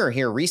ringer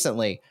here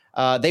recently.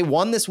 They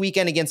won this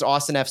weekend against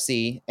Austin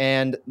FC,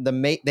 and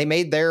they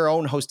made their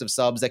own host of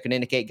subs that could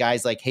indicate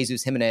guys like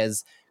Jesus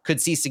Jimenez could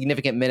see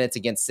significant minutes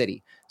against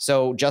City.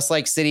 So just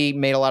like City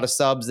made a lot of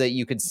subs that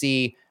you could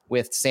see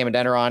with Sam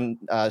Adeniran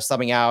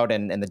subbing out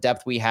and the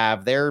depth we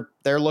have, they're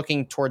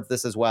looking towards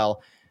this as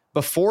well.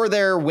 Before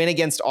their win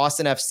against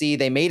Austin FC,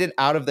 they made it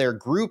out of their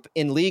group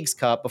in Leagues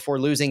Cup before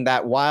losing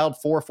that wild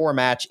 4-4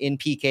 match in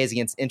PKs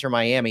against Inter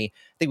Miami.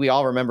 I think we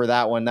all remember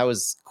that one. That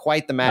was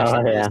quite the match.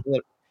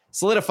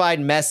 Solidified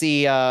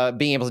Messi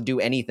being able to do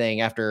anything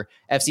after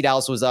FC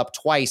Dallas was up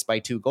twice by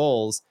 2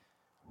 goals.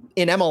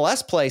 In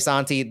MLS play,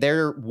 Santi,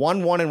 they're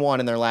 1-1-1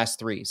 in their last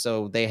 3.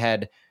 So they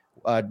had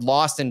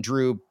lost and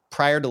drew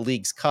prior to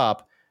Leagues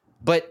Cup.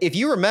 But if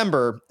you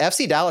remember,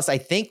 FC Dallas, I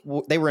think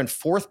they were in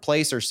 4th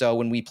place or so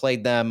when we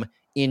played them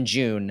in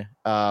June,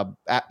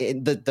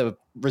 the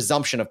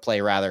resumption of play,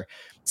 rather.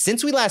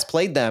 Since we last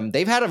played them,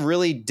 they've had a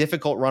really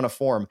difficult run of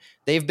form.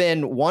 They've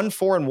been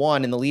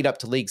 1-4-1 in the lead up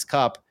to Leagues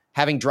Cup,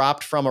 having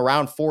dropped from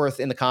around 4th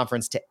in the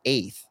conference to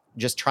 8th,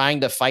 just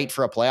trying to fight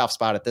for a playoff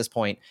spot at this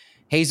point.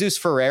 Jesus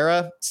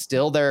Ferreira,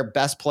 still their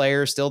best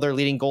player, still their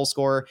leading goal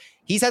scorer.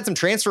 He's had some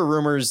transfer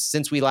rumors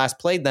since we last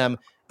played them,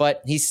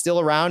 but he's still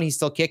around, he's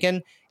still kicking,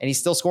 and he's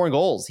still scoring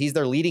goals. He's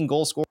their leading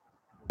goal scorer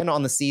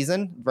on the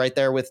season, right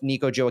there with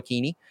Nico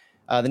Gioacchini.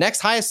 The next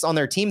highest on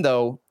their team,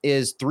 though,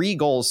 is 3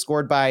 goals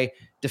scored by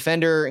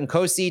defender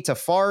Nkosi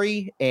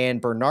Tafari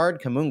and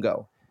Bernard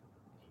Kamungo.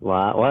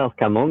 Wow. Well,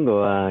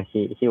 Kamungo,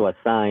 he was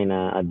signed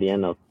at the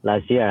end of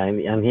last year,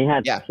 and he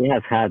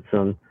has had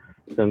some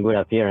good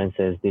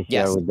appearances this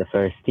year with the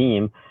first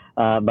team.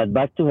 But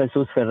back to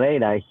Jesus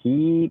Ferreira,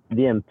 he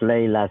didn't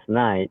play last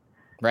night.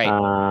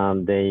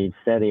 Right. They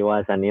said it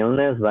was an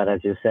illness, but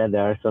as you said,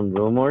 there are some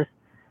rumors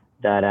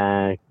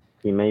that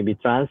he may be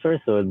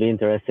transferred. So it'll be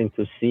interesting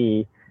to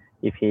see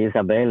if he is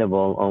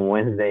available on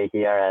Wednesday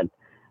here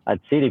at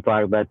City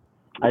Park. But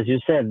as you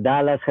said,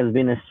 Dallas has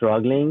been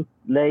struggling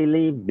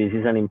lately. This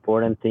is an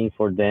important thing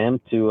for them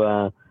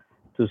to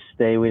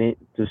stay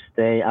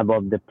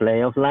above the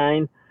playoff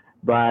line.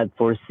 But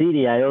for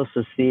City, I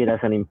also see it as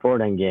an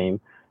important game.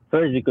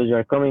 First, because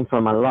you're coming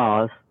from a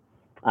loss,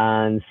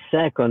 and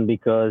second,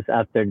 because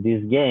after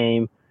this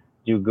game,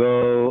 you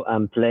go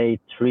and play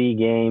 3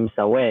 games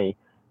away.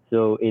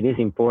 So it is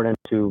important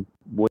to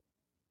win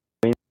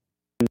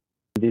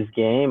this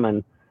game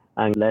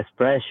and less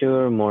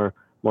pressure, more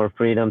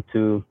freedom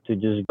to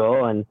just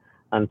go and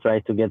try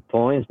to get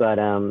points. But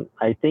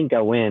I think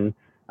a win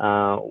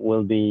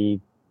will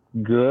be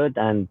good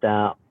and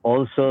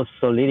also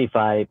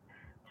solidify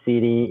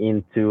City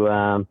into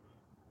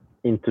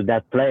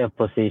that playoff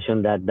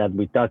position that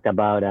we talked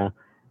about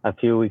a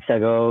few weeks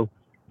ago.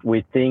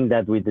 We think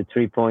that with the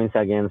 3 points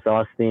against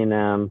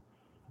Austin,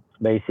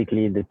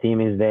 basically the team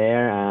is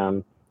there,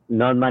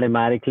 not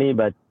mathematically,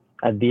 but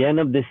at the end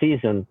of the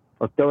season,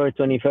 October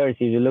 21st,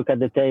 if you look at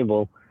the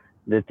table,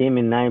 the team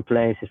in 9th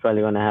place is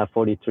probably going to have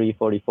 43,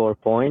 44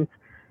 points.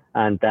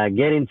 And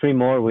getting 3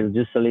 more will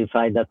just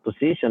solidify that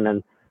position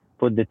and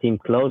put the team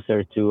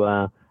closer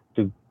to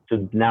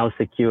now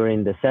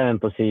securing the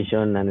 7th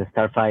position and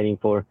start fighting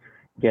for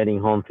getting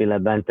home field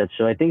advantage.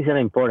 So I think it's an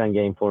important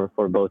game for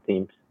both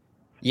teams.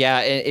 Yeah,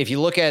 if you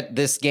look at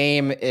this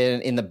game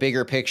in the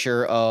bigger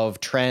picture of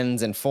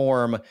trends and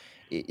form,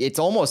 it's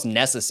almost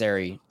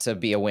necessary to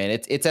be a win.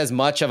 It's as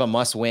much of a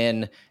must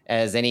win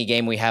as any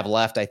game we have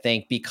left, I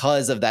think,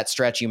 because of that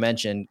stretch you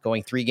mentioned,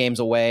 going 3 games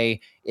away.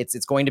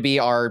 It's going to be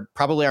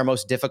probably our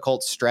most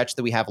difficult stretch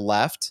that we have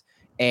left.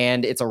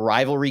 And it's a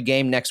rivalry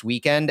game next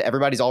weekend.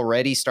 Everybody's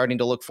already starting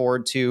to look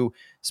forward to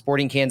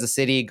Sporting Kansas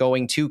City,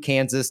 going to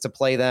Kansas to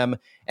play them.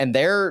 And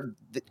they're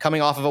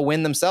coming off of a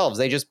win themselves.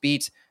 They just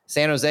beat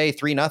San Jose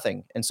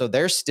 3-0. And so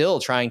they're still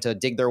trying to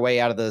dig their way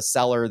out of the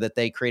cellar that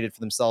they created for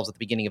themselves at the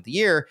beginning of the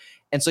year.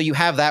 And so you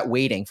have that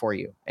waiting for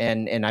you.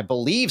 And I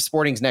believe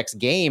Sporting's next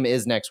game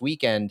is next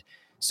weekend.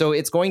 So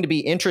it's going to be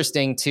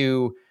interesting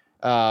to,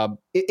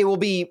 it will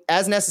be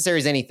as necessary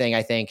as anything,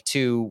 I think,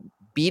 to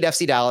beat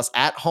FC Dallas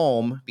at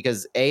home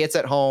because A, it's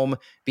at home,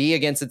 B,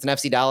 it's an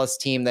FC Dallas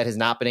team that has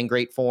not been in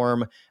great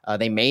form.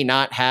 They may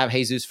not have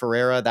Jesus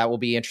Ferreira. That will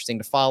be interesting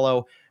to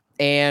follow.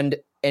 And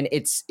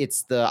it's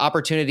the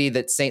opportunity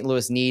that St.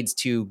 Louis needs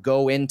to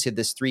go into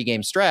this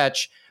 3-game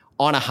stretch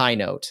on a high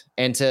note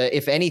and to,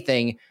 if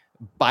anything,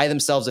 buy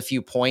themselves a few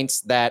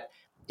points that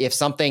if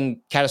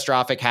something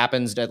catastrophic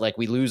happens, that like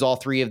we lose all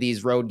 3 of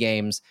these road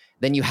games,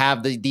 then you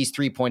have these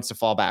 3 points to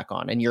fall back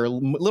on, and you're a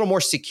little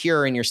more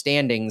secure in your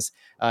standings,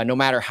 no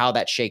matter how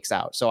that shakes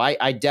out. So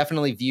I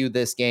definitely view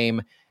this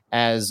game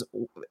as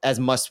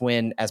must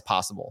win as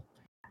possible.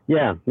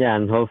 Yeah,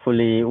 and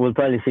hopefully we'll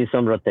probably see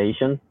some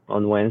rotation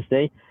on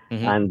Wednesday.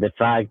 Mm-hmm. And the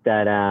fact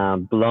that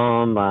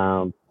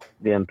Blom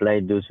didn't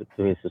play due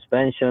to his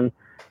suspension,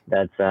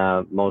 that's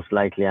most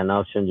likely an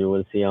option you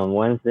will see on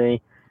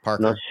Wednesday.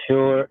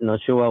 Parker. Not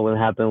sure what will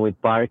happen with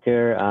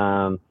Parker.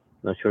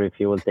 Not sure if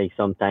he will take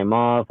some time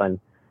off and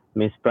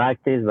miss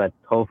practice, but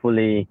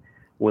hopefully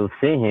we'll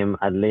see him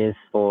at least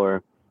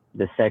for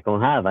the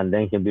second half, and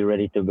then he'll be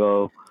ready to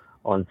go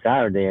on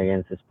Saturday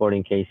against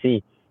Sporting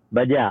KC.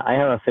 But yeah, I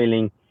have a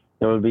feeling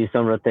there will be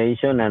some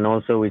rotation, and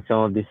also with some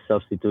of these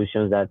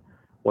substitutions that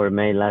were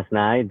made last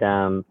night,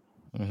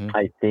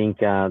 I think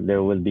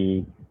there will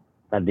be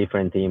a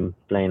different team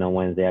playing on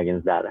Wednesday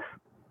against Dallas.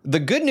 The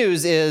good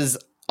news is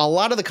a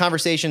lot of the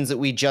conversations that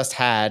we just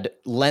had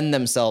lend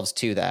themselves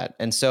to that.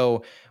 And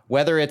so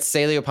whether it's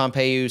Celio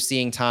Pompeu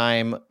seeing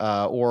time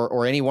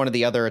or any one of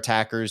the other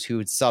attackers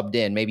who subbed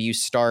in, maybe you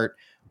start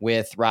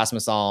with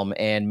Rasmus Alm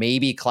and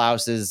maybe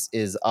Klaus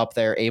is up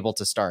there able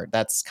to start.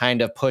 That's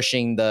kind of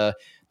pushing the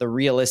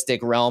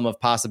realistic realm of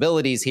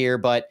possibilities here.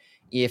 But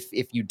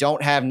if you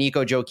don't have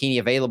Nico Gioacchini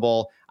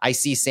available, I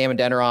see Sam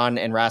Adeniran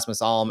and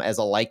Rasmus Alm as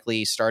a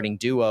likely starting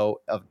duo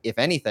of, if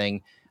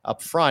anything,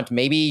 up front.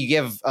 Maybe you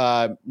give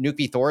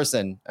Knutby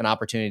Thoresen an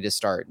opportunity to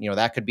start.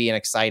 That could be an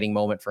exciting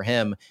moment for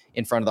him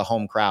in front of the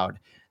home crowd.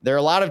 There are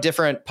a lot of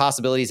different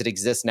possibilities that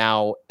exist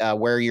now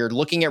where you're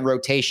looking at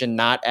rotation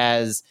not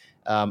as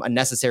a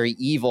necessary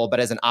evil, but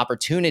as an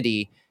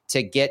opportunity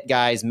to get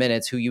guys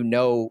minutes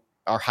who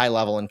are high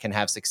level and can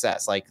have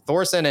success. Like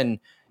Thoresen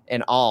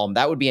and Alm,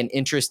 that would be an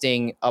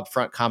interesting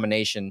upfront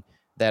combination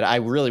that I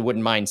really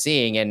wouldn't mind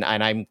seeing, and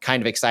I'm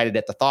kind of excited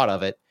at the thought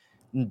of it.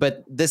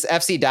 But this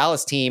FC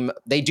Dallas team,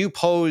 they do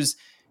pose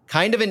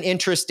kind of an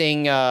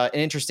interesting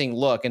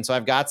look. And so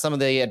I've got some of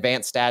the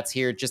advanced stats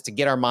here just to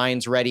get our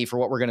minds ready for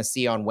what we're going to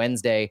see on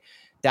Wednesday.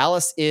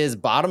 Dallas is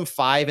bottom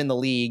 5 in the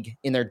league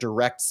in their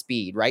direct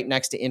speed, right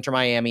next to Inter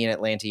Miami and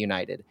Atlanta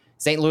United.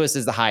 St. Louis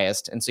is the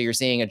highest, and so you're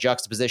seeing a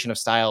juxtaposition of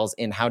styles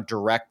in how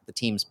direct the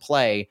teams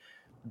play.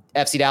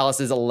 FC Dallas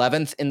is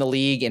 11th in the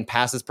league in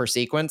passes per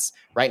sequence,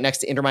 right next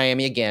to Inter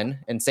Miami again,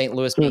 and St.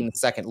 Louis being the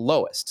second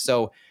lowest.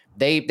 So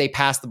they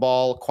pass the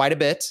ball quite a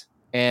bit,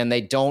 and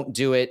they don't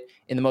do it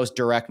in the most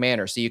direct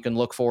manner. So you can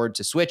look forward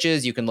to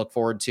switches. You can look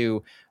forward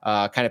to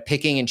kind of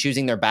picking and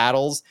choosing their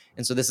battles.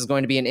 And so this is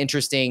going to be an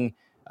interesting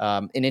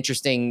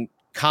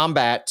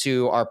combat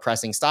to our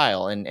pressing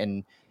style.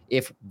 And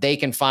if they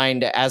can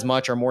find as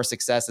much or more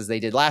success as they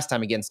did last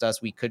time against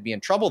us, we could be in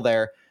trouble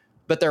there.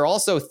 But they're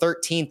also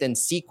 13th in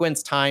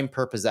sequence time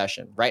per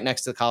possession, right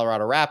next to the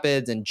Colorado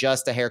Rapids and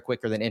just a hair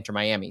quicker than Inter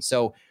Miami.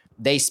 So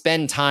they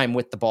spend time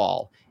with the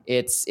ball.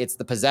 It's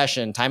the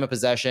possession, time of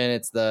possession.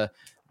 It's the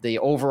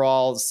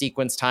overall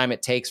sequence time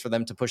it takes for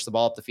them to push the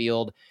ball up the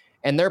field.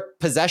 And their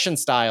possession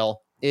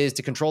style is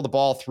to control the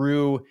ball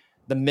through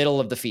the middle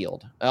of the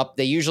field.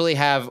 They usually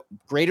have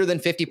greater than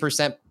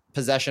 50%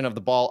 possession of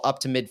the ball up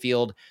to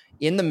midfield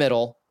in the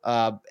middle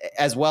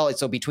as well.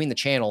 So between the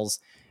channels,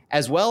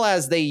 as well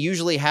as they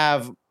usually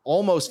have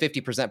almost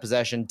 50%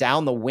 possession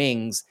down the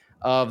wings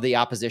of the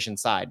opposition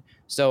side.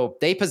 So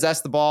they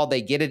possess the ball,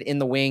 they get it in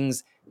the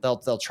wings.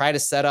 They'll try to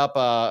set up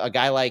a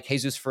guy like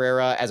Jesus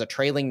Ferreira as a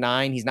trailing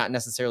 9. He's not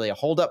necessarily a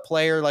hold-up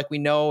player like we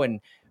know, and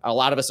a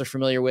lot of us are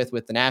familiar with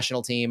the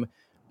national team.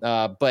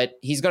 But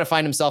he's going to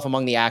find himself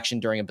among the action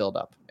during a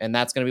build-up. And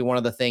that's going to be one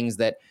of the things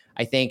that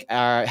I think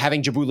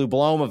having Jabulu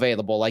Blom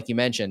available, like you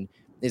mentioned,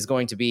 is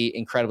going to be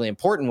incredibly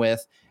important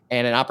with,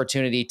 and an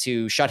opportunity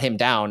to shut him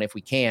down if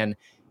we can.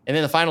 And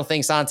then the final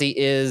thing, Santi,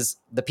 is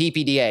the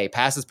PPDA,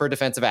 passes per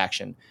defensive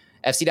action.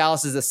 FC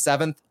Dallas is the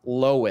 7th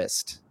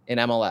lowest in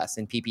MLS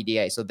in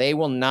PPDA. So they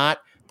will not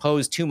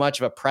pose too much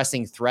of a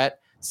pressing threat,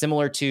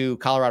 similar to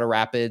Colorado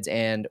Rapids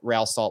and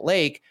Real Salt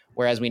Lake,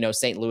 whereas we know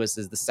St. Louis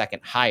is the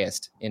second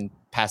highest in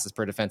passes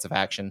per defensive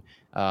action.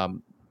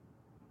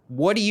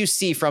 What do you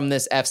see from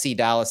this FC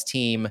Dallas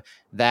team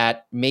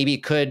that maybe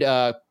could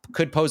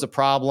pose a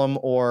problem,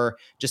 or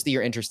just that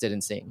you're interested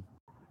in seeing?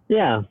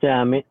 Yeah.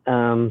 I mean,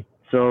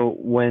 so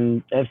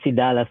when FC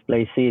Dallas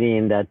played City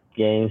in that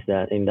game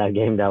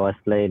that was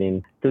played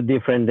in 2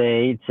 different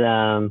dates,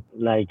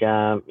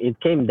 it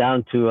came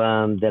down to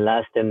the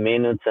last 10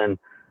 minutes, and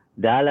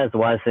Dallas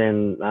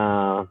wasn't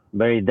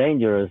very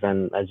dangerous.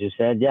 And as you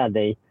said, yeah,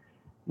 they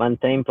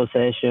maintained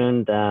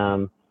possession,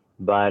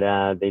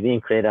 but they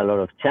didn't create a lot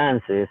of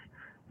chances.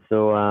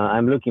 So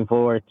I'm looking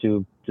forward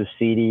to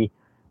City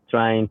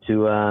trying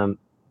to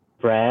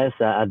press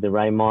at the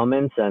right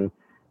moments and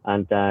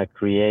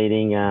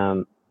creating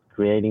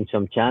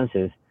some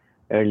chances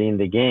early in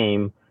the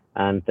game.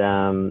 And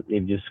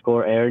if you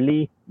score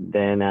early,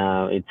 then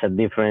it's a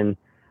different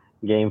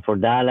game for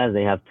Dallas.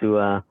 They have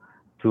to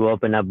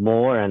open up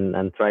more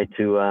and try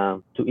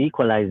to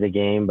equalize the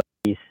game. But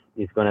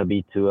it's going to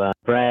be to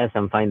press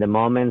and find the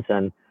moments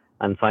and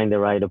and find the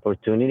right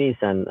opportunities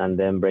and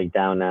then break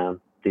down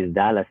this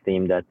Dallas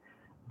team that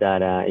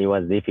it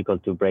was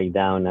difficult to break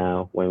down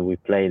when we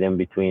played them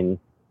between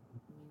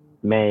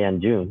May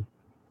and June.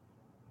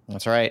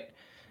 That's right.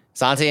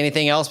 Santi,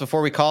 anything else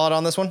before we call it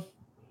on this one?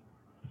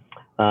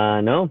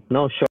 No,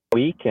 short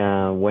week.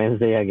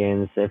 Wednesday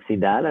against FC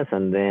Dallas,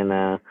 and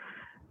then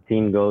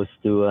team goes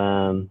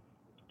to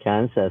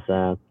Kansas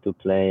to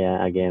play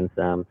against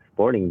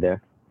Sporting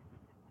there.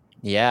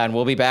 Yeah, and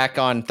we'll be back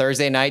on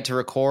Thursday night to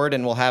record,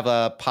 and we'll have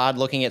a pod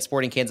looking at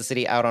Sporting Kansas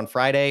City out on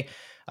Friday.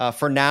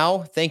 For now,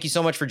 thank you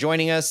so much for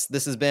joining us.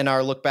 This has been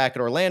our look back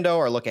at Orlando,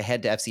 our look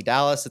ahead to FC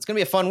Dallas. It's going to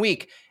be a fun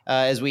week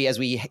as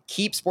we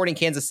keep Sporting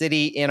Kansas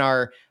City in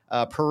our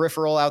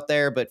peripheral out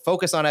there, but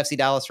focus on FC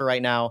Dallas for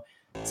right now.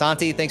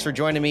 Santi, thanks for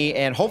joining me,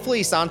 and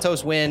hopefully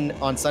Santos' win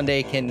on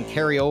Sunday can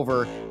carry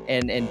over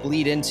and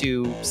bleed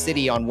into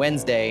City on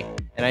Wednesday.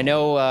 And I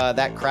know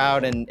that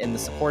crowd and the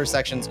supporter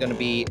section is going to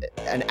be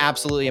an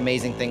absolutely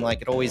amazing thing,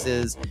 like it always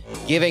is,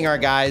 giving our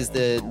guys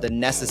the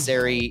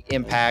necessary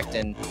impact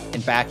and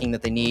backing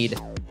that they need.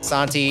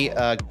 Santi,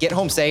 get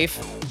home safe,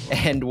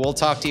 and we'll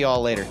talk to you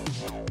all later.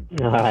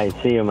 All right,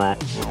 see you, Matt.